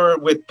 our tour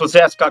with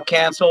Possessed got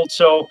canceled.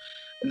 So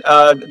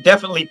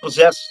definitely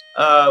Possessed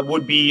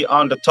would be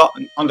on the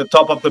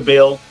top of the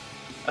bill.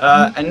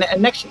 And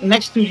next to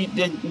next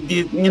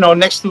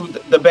to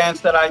the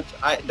bands that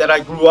I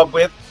grew up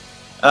with,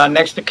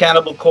 next to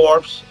Cannibal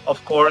Corpse,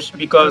 of course,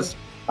 because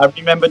I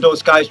remember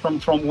those guys from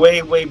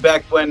way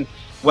back when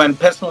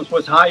Pestilence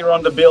was higher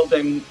on the bill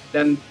than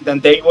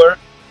they were.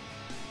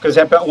 Because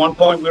at one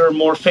point we were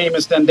more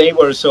famous than they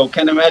were, so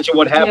can imagine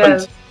what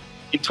happened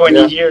in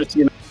 20 years,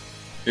 you know.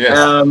 Yes.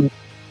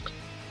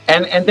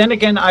 And then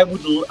again, I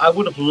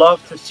would have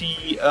loved to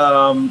see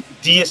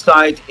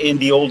Deicide in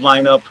the old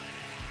lineup.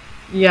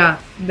 Yeah,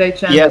 they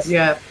changed. Yes.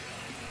 Yeah,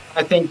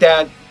 I think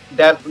that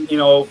that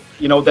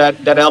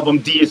album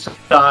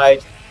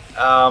Deicide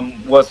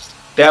was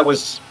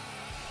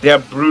their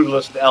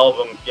brutalest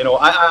album. You know,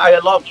 I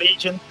love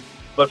Legion,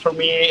 but for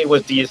me it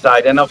was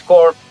Deicide, and of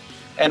course,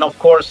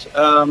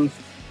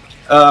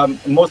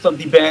 most of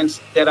the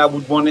bands that I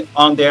would want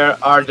on there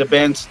are the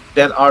bands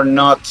that are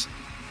not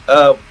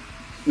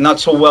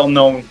so well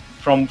known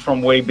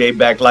from way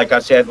back. Like I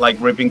said, like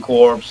Ripping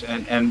Corpse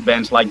and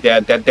bands like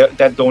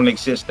that don't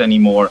exist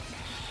anymore.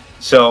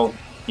 So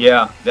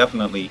yeah,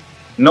 definitely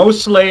no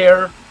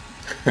Slayer.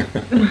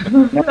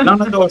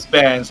 None of those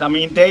bands. I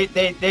mean, they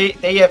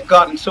have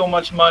gotten so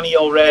much money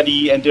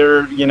already, and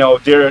they're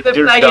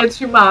playing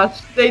too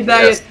much.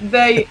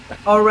 They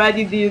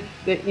already did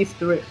the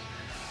history.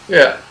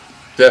 Yeah,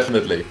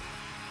 definitely.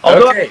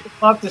 Although Okay.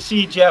 I'd love to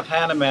see Jeff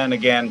Hanneman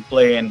again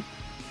playing.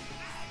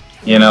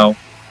 You know,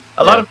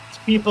 a lot of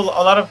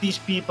these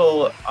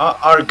people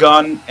are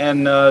gone,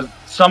 and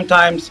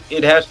sometimes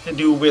it has to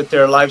do with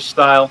their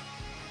lifestyle.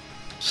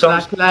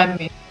 Like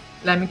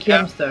Lemmy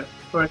Kilmister,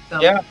 for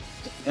example. Yeah.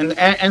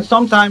 And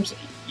sometimes,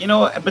 you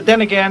know, but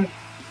then again,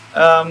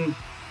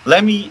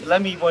 Lemmy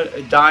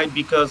died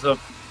because of,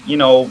 you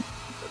know,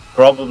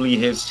 probably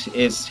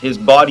his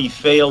body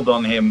failed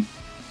on him,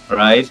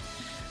 right?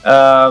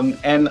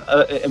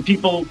 And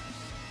people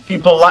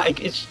like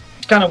it's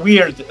kind of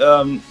weird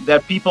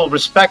that people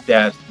respect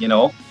that, you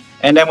know.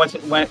 And then when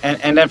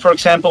for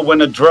example,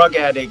 when a drug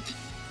addict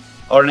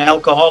or an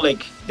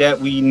alcoholic that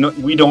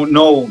we don't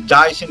know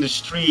dies in the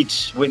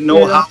streets with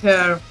no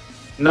house,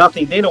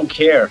 nothing, they don't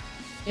care.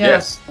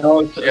 Yes.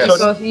 No, Yes.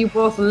 Because he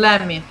was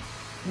Lemmy.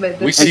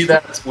 We see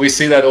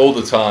that all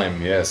the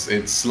time. Yes,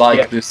 it's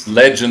like this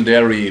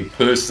legendary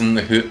person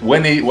who,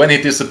 when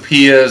he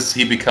disappears,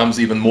 he becomes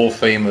even more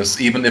famous,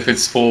 even if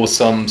it's for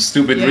some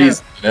stupid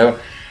reason. You know,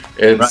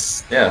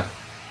 it's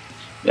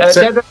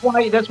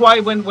That's why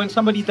when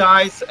somebody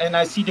dies and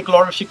I see the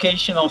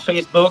glorification on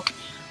Facebook,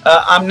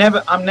 I'm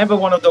never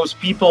one of those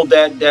people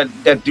that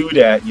do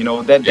that. You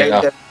know, that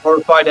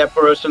glorify that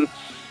person.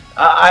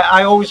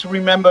 I always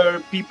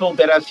remember people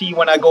that I see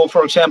when I go,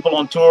 for example,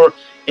 on tour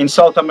in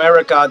South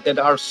America that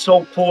are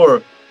so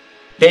poor,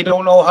 they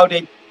don't know how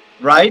they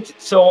write.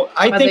 So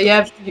but think they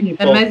have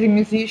amazing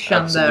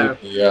musicians there.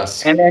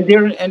 Yes, and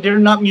they're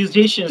not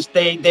musicians.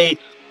 They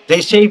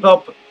save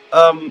up.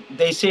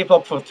 They save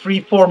up for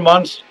 3-4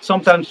 months,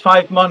 sometimes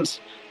 5 months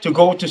to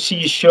go to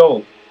see a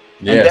show.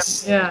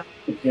 Yes,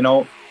 you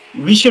know,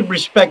 we should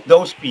respect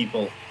those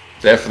people.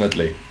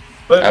 Definitely.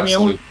 But we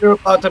only hear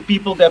about the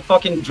people that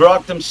fucking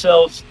drank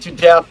themselves to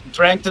death,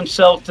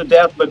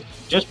 but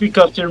just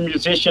because they're a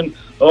musician,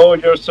 oh,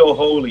 you're so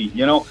holy,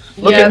 you know?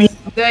 Look at me.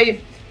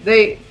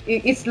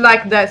 It's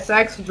like that,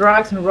 sex,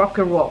 drugs, and rock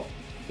and roll.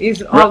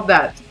 It's all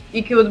that.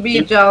 It could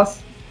be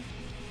just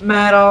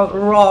metal,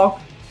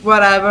 rock,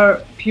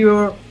 whatever,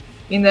 pure,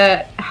 in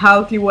a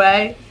healthy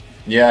way.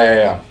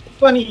 Yeah.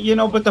 Funny, you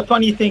know, but the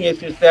funny thing is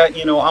that,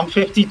 you know, I'm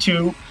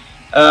 52.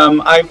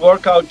 I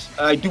work out,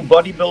 I do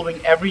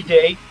bodybuilding every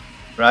day.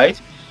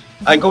 Right,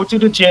 I go to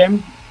the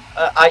gym.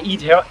 I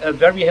eat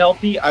very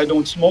healthy. I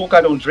don't smoke. I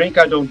don't drink.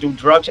 I don't do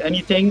drugs.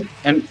 Anything.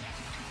 And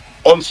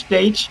on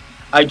stage,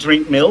 I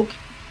drink milk.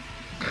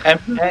 And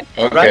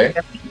right,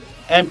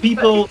 and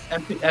people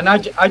and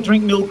I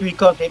drink milk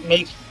because it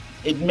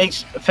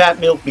makes fat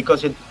milk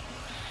because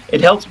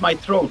It helps my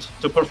throat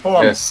to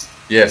perform. Yes.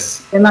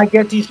 Yes. And I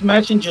get these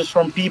messages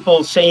from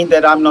people saying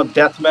that I'm not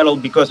death metal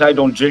because I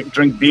don't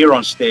drink beer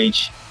on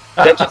stage.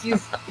 That just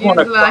It's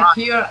wanna like cry.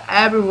 here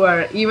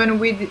everywhere, even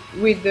with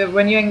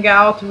when you hang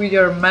out with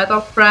your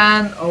metal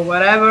friend or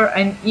whatever,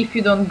 and if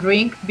you don't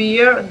drink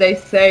beer, they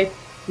say,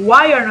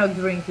 why you're not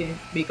drinking?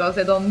 Because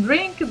I don't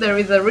drink. There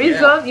is a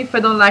reason. If I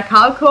don't like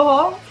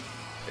alcohol.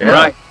 Yeah.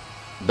 Right.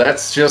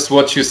 That's just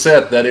what you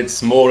said, that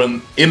it's more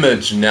an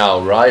image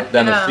now, right,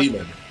 than a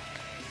feeling.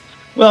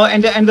 Well,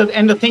 and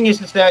the thing is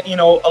that, you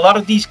know, a lot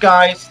of these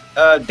guys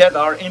that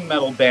are in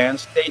metal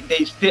bands,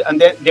 they still,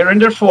 and they're in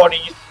their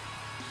 40s,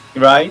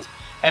 right?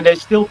 And they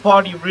still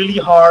party really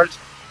hard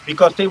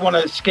because they want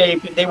to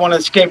escape. They want to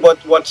escape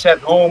what's at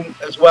home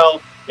as well.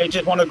 They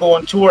just want to go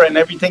on tour and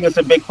everything is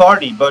a big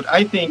party. But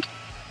I think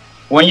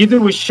when you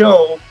do a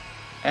show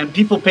and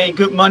people pay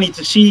good money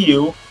to see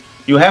you,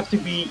 you have to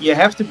be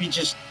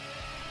just,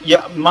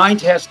 your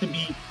mind has to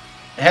be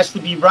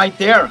right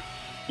there.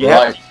 You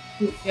have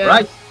to,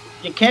 right.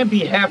 You can't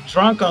be half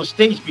drunk on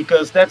stage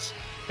because that's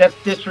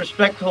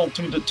disrespectful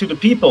to the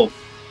people.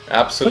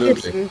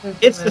 Absolutely.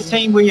 It's the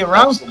same way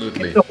around.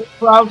 Absolutely. If the whole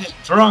crowd is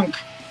drunk,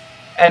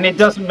 and it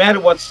doesn't matter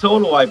what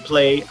solo I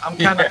play, I'm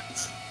kind of,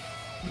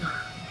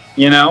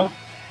 you know.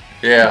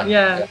 Yeah.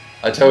 Yeah.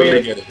 I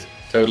totally get it.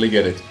 Totally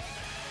get it.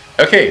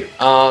 Okay.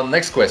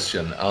 Next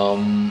question.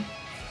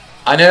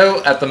 I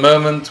know at the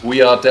moment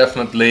we are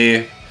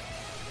definitely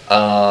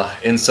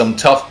in some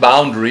tough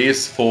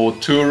boundaries for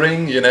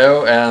touring, you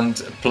know, and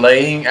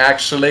playing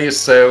actually.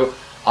 So,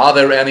 are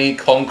there any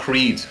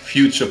concrete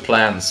future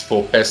plans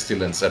for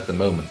Pestilence at the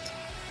moment?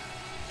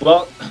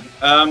 Well,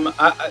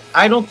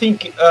 I don't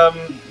think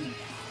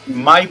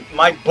my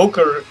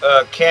booker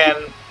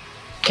can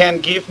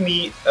give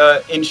me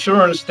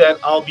insurance that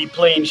I'll be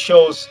playing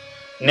shows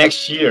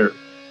next year.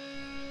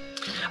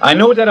 I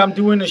know that I'm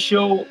doing a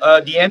show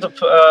the end of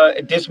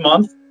this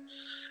month,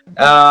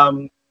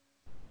 and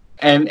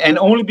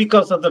only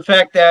because of the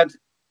fact that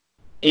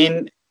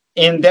in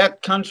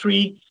that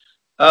country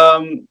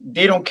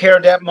they don't care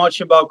that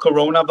much about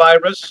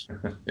coronavirus.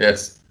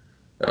 Yes.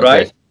 Okay.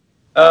 Right.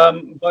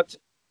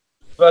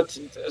 But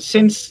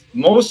since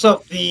most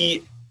of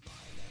the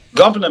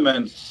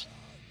governments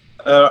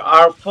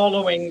are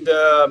following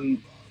the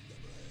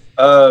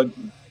how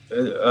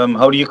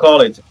do you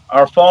call it?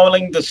 Are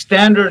following the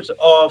standards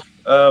of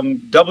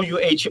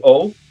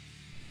WHO,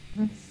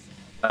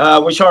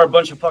 which are a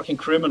bunch of fucking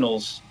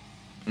criminals.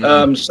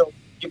 So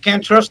you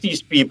can't trust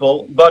these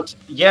people, but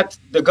yet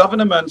the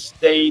governments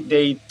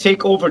they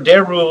take over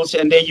their rules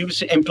and they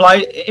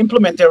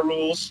implement their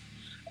rules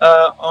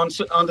on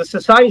the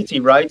society,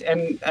 right?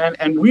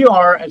 And we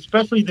are,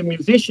 especially the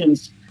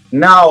musicians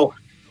now,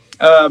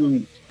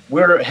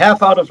 we're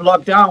half out of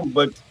lockdown,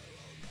 but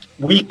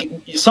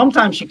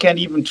sometimes you can't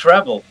even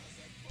travel.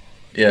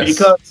 Yes.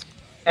 Because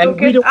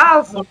Look at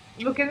us.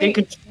 Look at they me.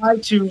 can try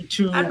to.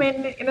 I'm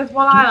in a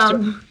small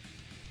island.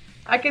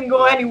 I can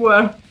go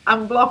anywhere.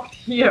 I'm blocked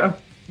here.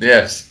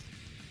 Yes.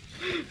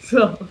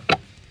 So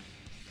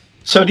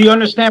do you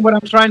understand what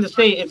I'm trying to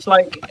say? It's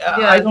like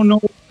I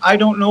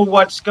don't know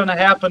what's gonna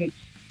happen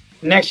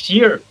next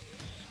year,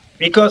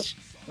 because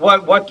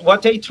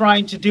what they're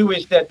trying to do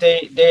is that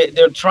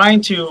they're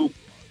trying to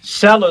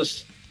sell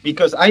us,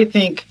 because I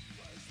think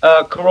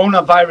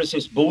coronavirus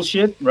is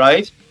bullshit,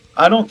 right?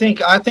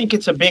 I think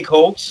it's a big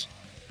hoax.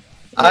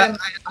 Yeah.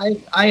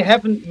 I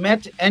haven't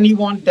met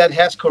anyone that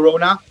has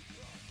corona.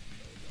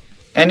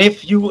 And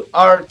if you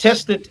are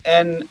tested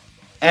and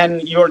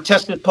you're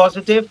tested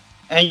positive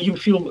and you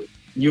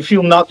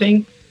feel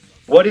nothing,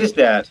 what is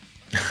that?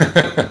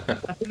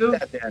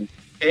 That then,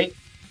 okay?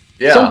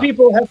 Yeah. Some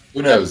people have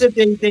Who knows?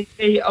 tested, they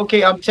say,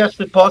 okay, I'm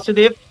tested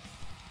positive.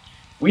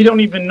 We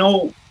don't even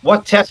know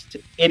what test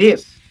it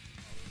is.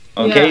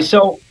 Okay, Yeah.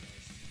 so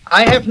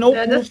I have no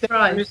Yeah, proof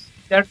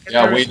that's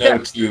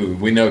right.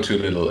 We know too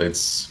little.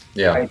 It's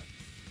Right.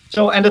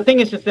 So, and the thing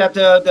is that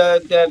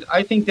that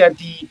I think that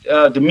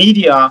the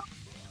media,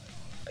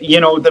 you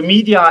know, the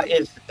media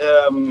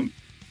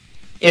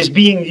is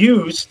being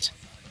used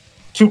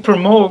to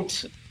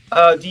promote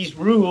these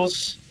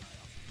rules,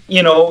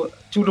 you know,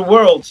 to the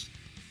world,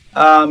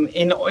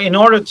 in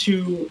order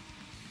to,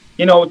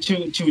 you know,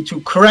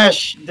 to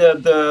crash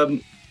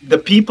the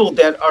people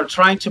that are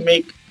trying to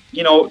make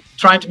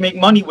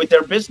money with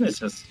their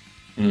businesses.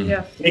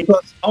 Yeah.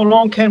 Because how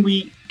long can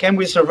we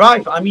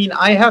survive? I mean,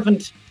 I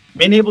haven't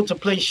been able to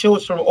play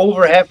shows for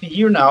over half a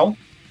year now,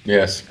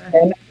 yes.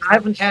 and I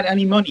haven't had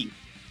any money.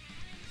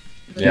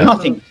 Yeah.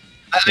 Nothing.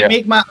 I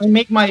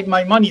make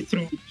my money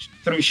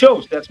through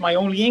shows. That's my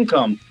only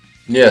income.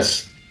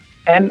 Yes.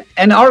 And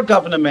our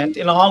government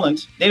in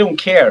Holland, they don't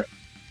care,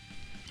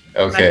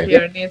 Okay. Like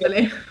here in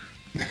Italy.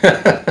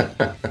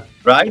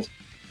 right?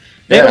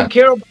 They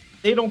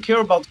don't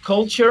care about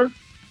culture,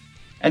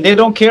 and they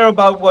don't care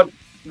about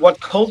what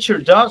culture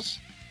does.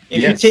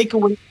 If you take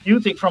away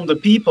music from the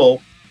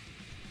people,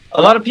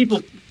 a lot of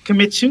people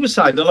commit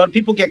suicide. A lot of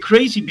people get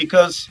crazy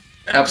because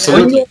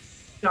Absolutely.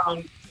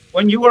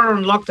 when you are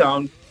on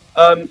lockdown,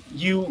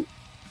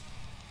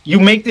 you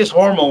make this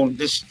hormone,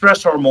 this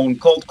stress hormone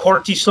called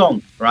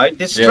cortisol, right?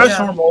 This stress Yes.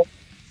 hormone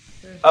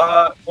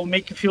will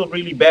make you feel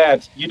really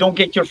bad. You don't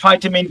get your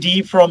vitamin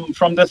D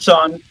from the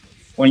sun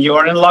when you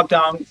are in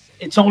lockdown.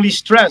 It's only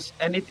stress,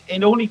 and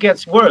it only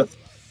gets worse.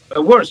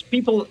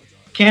 People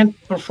can't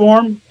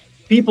perform.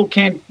 People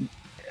can't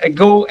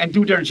go and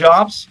do their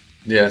jobs.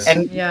 Yes.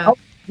 And Yeah.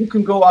 you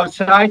can go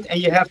outside and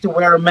you have to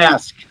wear a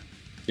mask.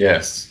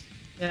 Yes.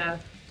 Yeah.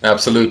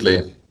 Absolutely.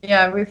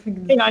 Yeah, we think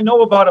The thing I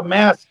know about a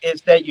mask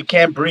is that you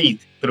can't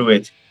breathe through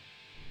it.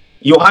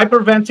 You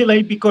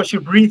hyperventilate because you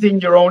breathe in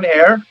your own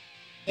air.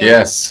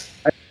 Yes.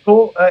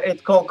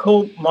 It's called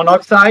coal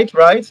monoxide,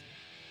 right?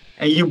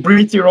 And you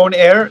breathe your own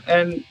air,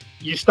 and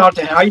you start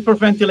to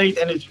hyperventilate,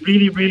 and it's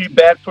really, really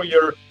bad for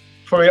your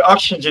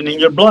oxygen in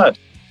your blood.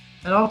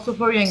 and also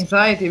for your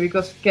anxiety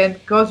because it can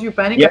cause you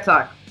panic Yeah.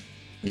 attack.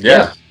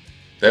 Yeah.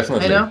 I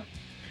Definitely. know.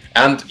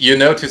 And you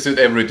notice it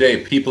every day.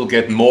 People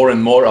get more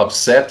and more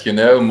upset,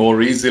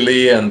 more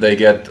easily, and they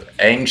get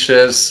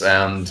anxious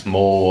and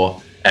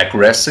more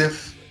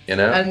aggressive, And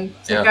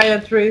Yeah.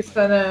 psychiatrists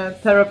and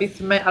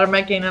therapists are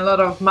making a lot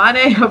of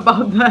money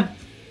about that.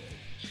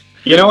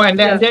 And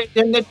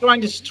then they're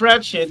trying to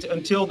stretch it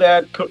until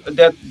that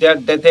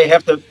they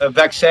have the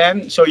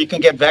vaccine, so you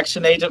can get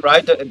vaccinated,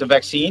 right? The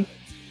vaccine.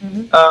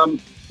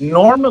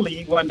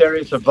 Normally, when there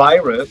is a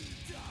virus,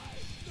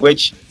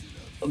 which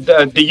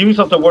the use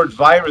of the word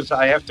virus,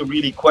 I have to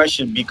really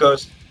question,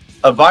 because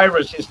a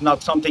virus is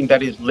not something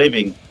that is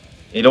living.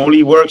 It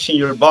only works in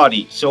your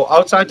body. So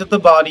outside of the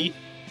body,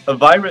 a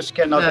virus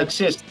cannot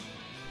exist,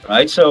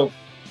 right? So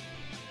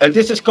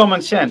this is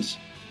common sense.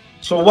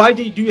 So why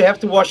do you have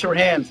to wash your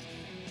hands?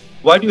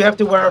 Why do you have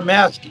to wear a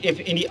mask if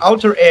in the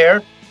outer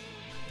air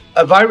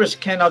a virus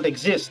cannot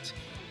exist?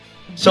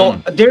 So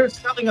they're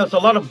selling us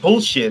a lot of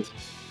bullshit,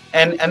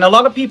 and a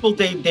lot of people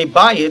they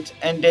buy it,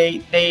 and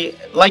they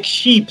like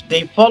sheep,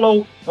 they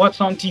follow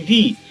what's on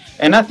TV.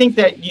 And I think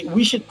that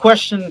we should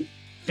question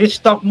this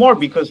stuff more,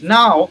 because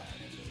now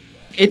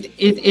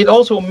it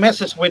also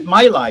messes with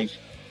my life,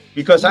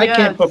 because I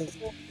can't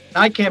perform,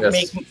 I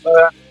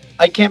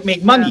can't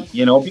make money,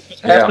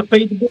 because I have to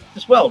pay the bills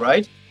as well,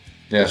 right?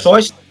 Yes. So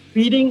I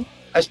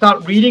start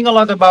reading a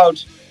lot about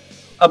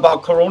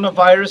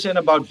coronavirus and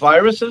about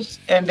viruses,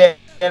 and then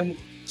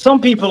some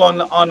people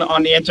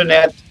on the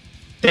internet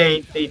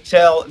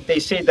they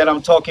say that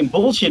I'm talking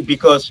bullshit,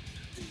 because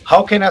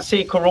how can I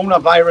say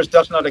coronavirus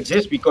does not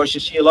exist, because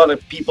you see a lot of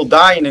people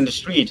dying in the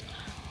street,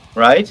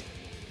 right?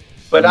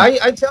 But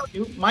I tell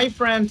you, my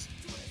friend,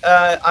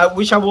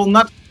 which I will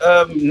not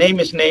name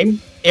his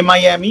name, in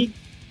Miami,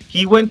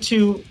 he went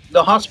to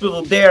the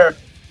hospital there,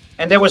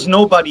 and there was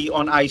nobody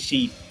on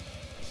IC.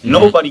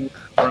 Nobody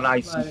on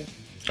IC.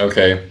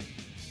 Okay.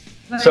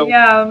 So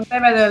yeah, they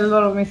made a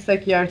lot of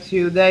mistake here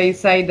too. They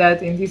say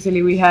that in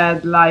Sicily we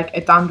had like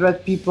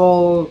 800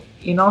 people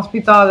in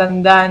hospital,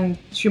 and then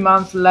 2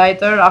 months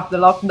later, after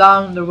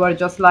lockdown, there were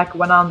just like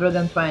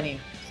 120.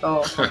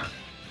 So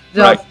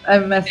just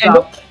messed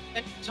up.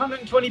 And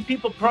 120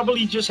 people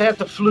probably just had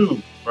the flu,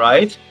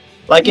 right?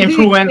 Like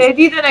influenza. They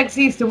didn't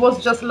exist. It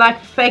was just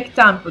like fake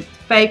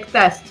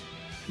test.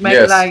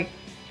 Yes.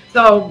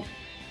 So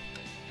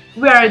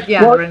we are at the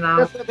end right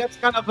now. That's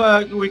kind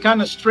of we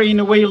kind of straying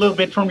away a little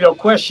bit from your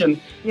question.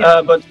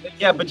 Yeah. But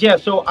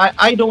so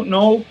I don't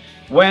know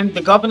when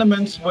the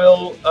governments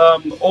will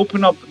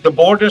open up the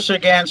borders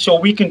again, so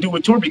we can do a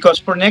tour, because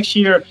for next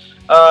year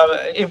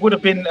it would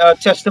have been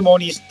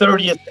Testimony's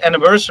 30th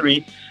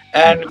anniversary,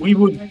 and we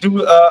would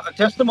do a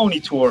testimony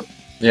tour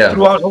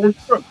throughout whole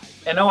Europe.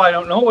 And no, I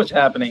don't know what's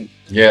happening.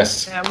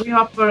 Yes. Yeah, we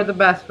hope for the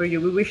best for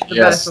you. We wish the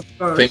best, of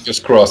course. Fingers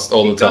crossed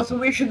all the time. Because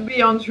we should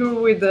be on tour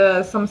with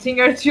some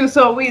singers too,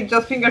 so we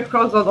just finger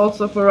crossed that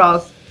also for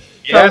us.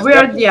 Yes, so we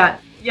are,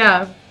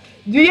 yeah.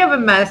 Do you have a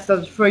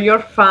message for your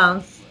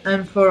fans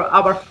and for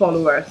our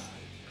followers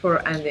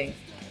for ending?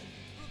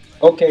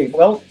 Okay,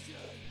 well,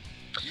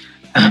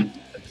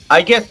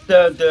 I guess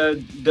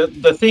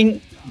the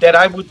thing that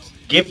I would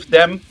give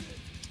them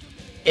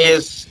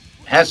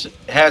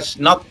has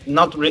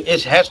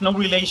no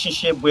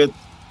relationship with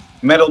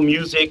metal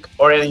music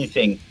or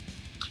anything.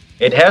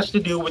 It has to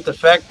do with the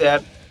fact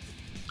that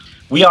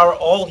we are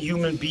all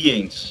human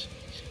beings,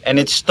 and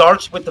it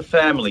starts with the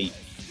family.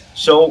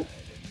 So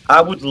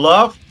I would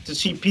love to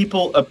see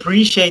people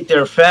appreciate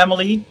their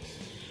family,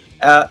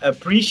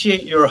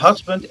 appreciate your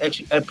husband,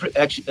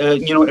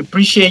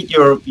 appreciate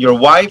your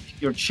wife,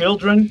 your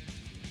children,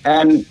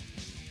 and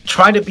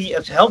try to be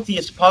as healthy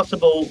as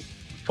possible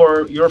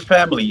for your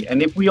family.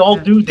 And if we all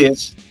do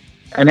this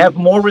and have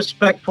more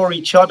respect for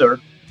each other,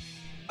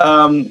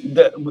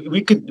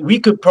 we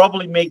could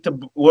probably make the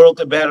world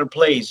a better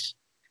place.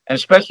 And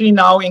especially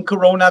now in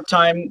Corona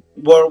time,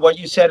 where what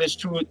you said is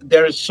true,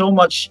 there is so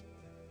much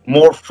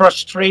more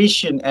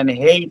frustration and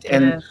hate,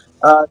 and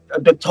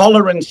the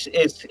tolerance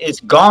is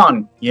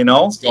gone.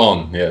 It's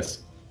gone.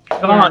 Yes,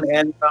 gone,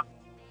 and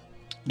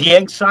the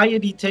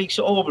anxiety takes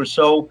over.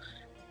 So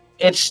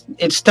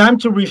it's time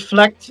to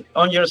reflect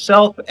on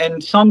yourself,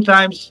 and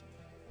sometimes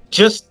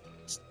just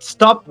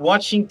stop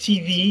watching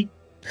TV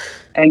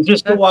and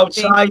just go Let's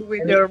think outside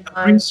with and your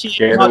mind.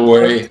 appreciate Get Mother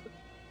away. Earth.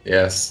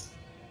 Yes.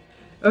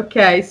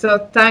 Okay,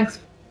 so thanks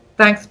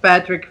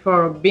Patrick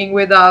for being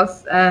with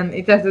us, and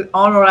it is an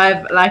honor I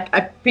have like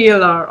a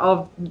pillar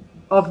of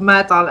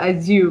metal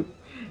as you,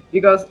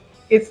 because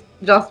it's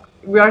just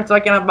we are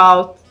talking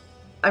about.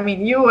 I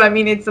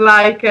mean it's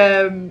like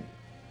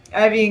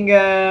having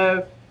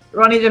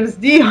Ronnie James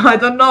Dio. I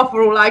don't know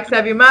who likes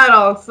heavy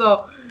metal,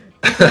 so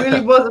it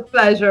really was a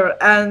pleasure,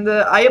 and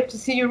I hope to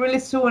see you really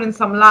soon in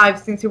some live,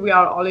 since we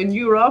are all in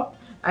Europe,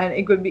 and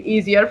it could be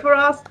easier for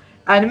us.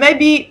 And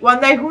maybe one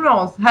day, who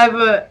knows, have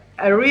a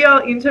real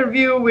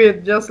interview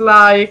with just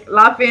like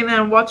laughing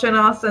and watching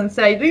us and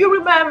say, "Do you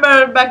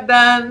remember back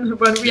then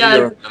when we Do you had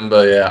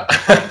remember? Yeah.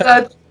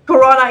 that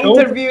Corona Don't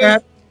interviews?"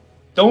 forget,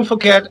 don't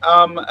forget.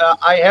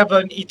 I have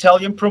an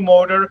Italian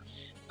promoter,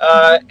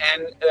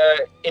 and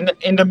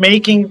in the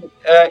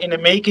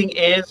making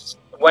is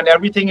when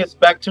everything is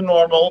back to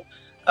normal.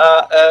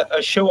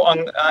 A show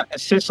on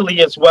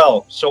Sicily as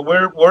well. So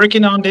we're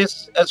working on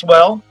this as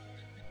well.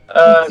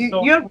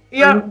 You're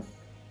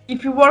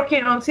if you're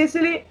working on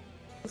Sicily,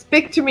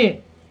 speak to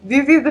me.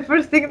 This is the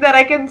first thing that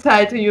I can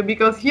say to you,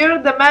 because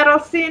here the metal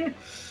scene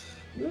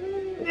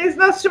is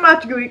not so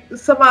much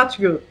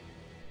good.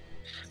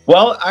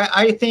 Well,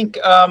 I think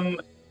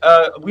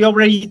we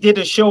already did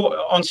a show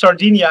on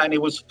Sardinia and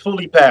it was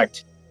fully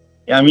packed.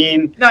 I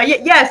mean, No,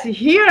 yes,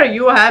 here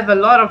you have a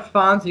lot of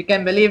fans. You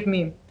can believe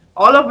me.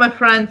 All of my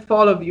friends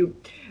follow you,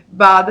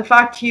 but the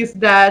fact is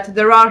that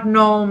there are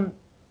no,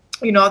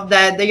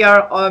 that they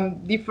are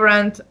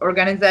different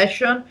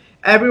organization.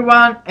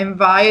 Everyone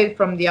invited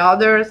from the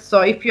others.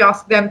 So if you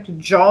ask them to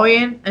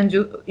join and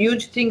do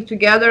huge things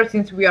together,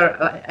 since we are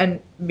a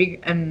big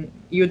and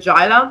huge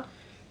island,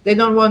 they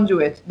don't want to do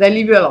it. They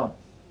leave you alone.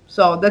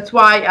 So that's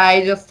why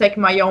I just take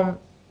my own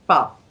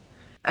path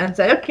and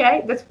say,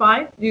 okay, that's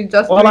fine. You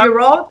just do your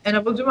road, and I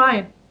will do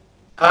mine.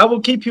 I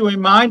will keep you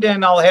in mind,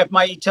 and I'll have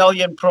my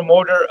Italian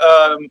promoter.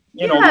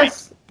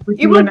 Yes,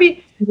 it would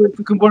be. If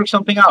we can work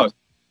something out.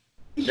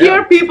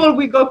 Here, people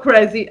will go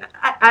crazy.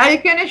 I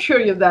can assure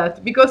you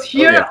that, because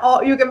here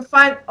you can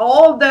find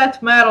all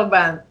that metal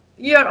band.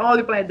 Here,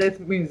 only play that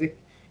music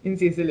in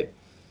Sicily.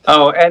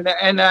 Oh,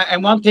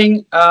 and one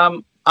thing,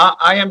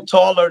 I am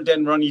taller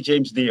than Ronnie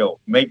James Dio.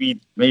 Maybe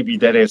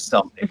that is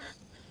something.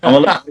 I'm a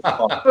little bit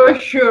taller. For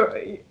sure,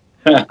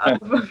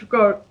 of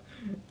course.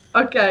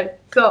 Okay,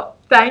 so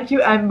thank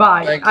you and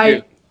bye. Thank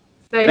you.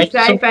 Stay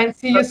safe and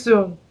see you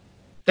soon.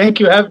 Thank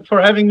you for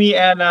having me,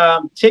 and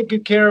take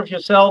good care of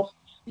yourself.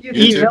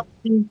 Eat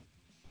healthy,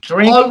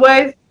 drink.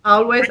 Always.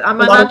 I'm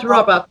a nut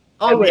robot.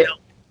 Always.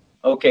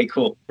 Okay,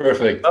 cool.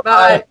 Perfect.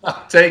 Bye.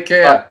 Take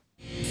care.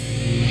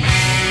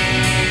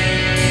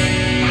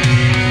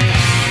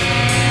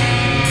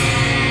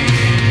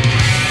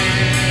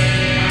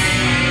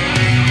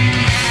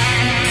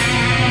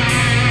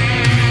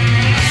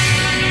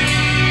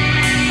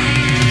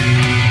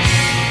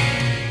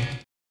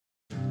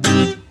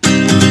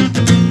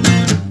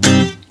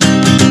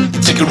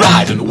 Take a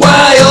ride on the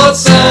wild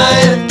side.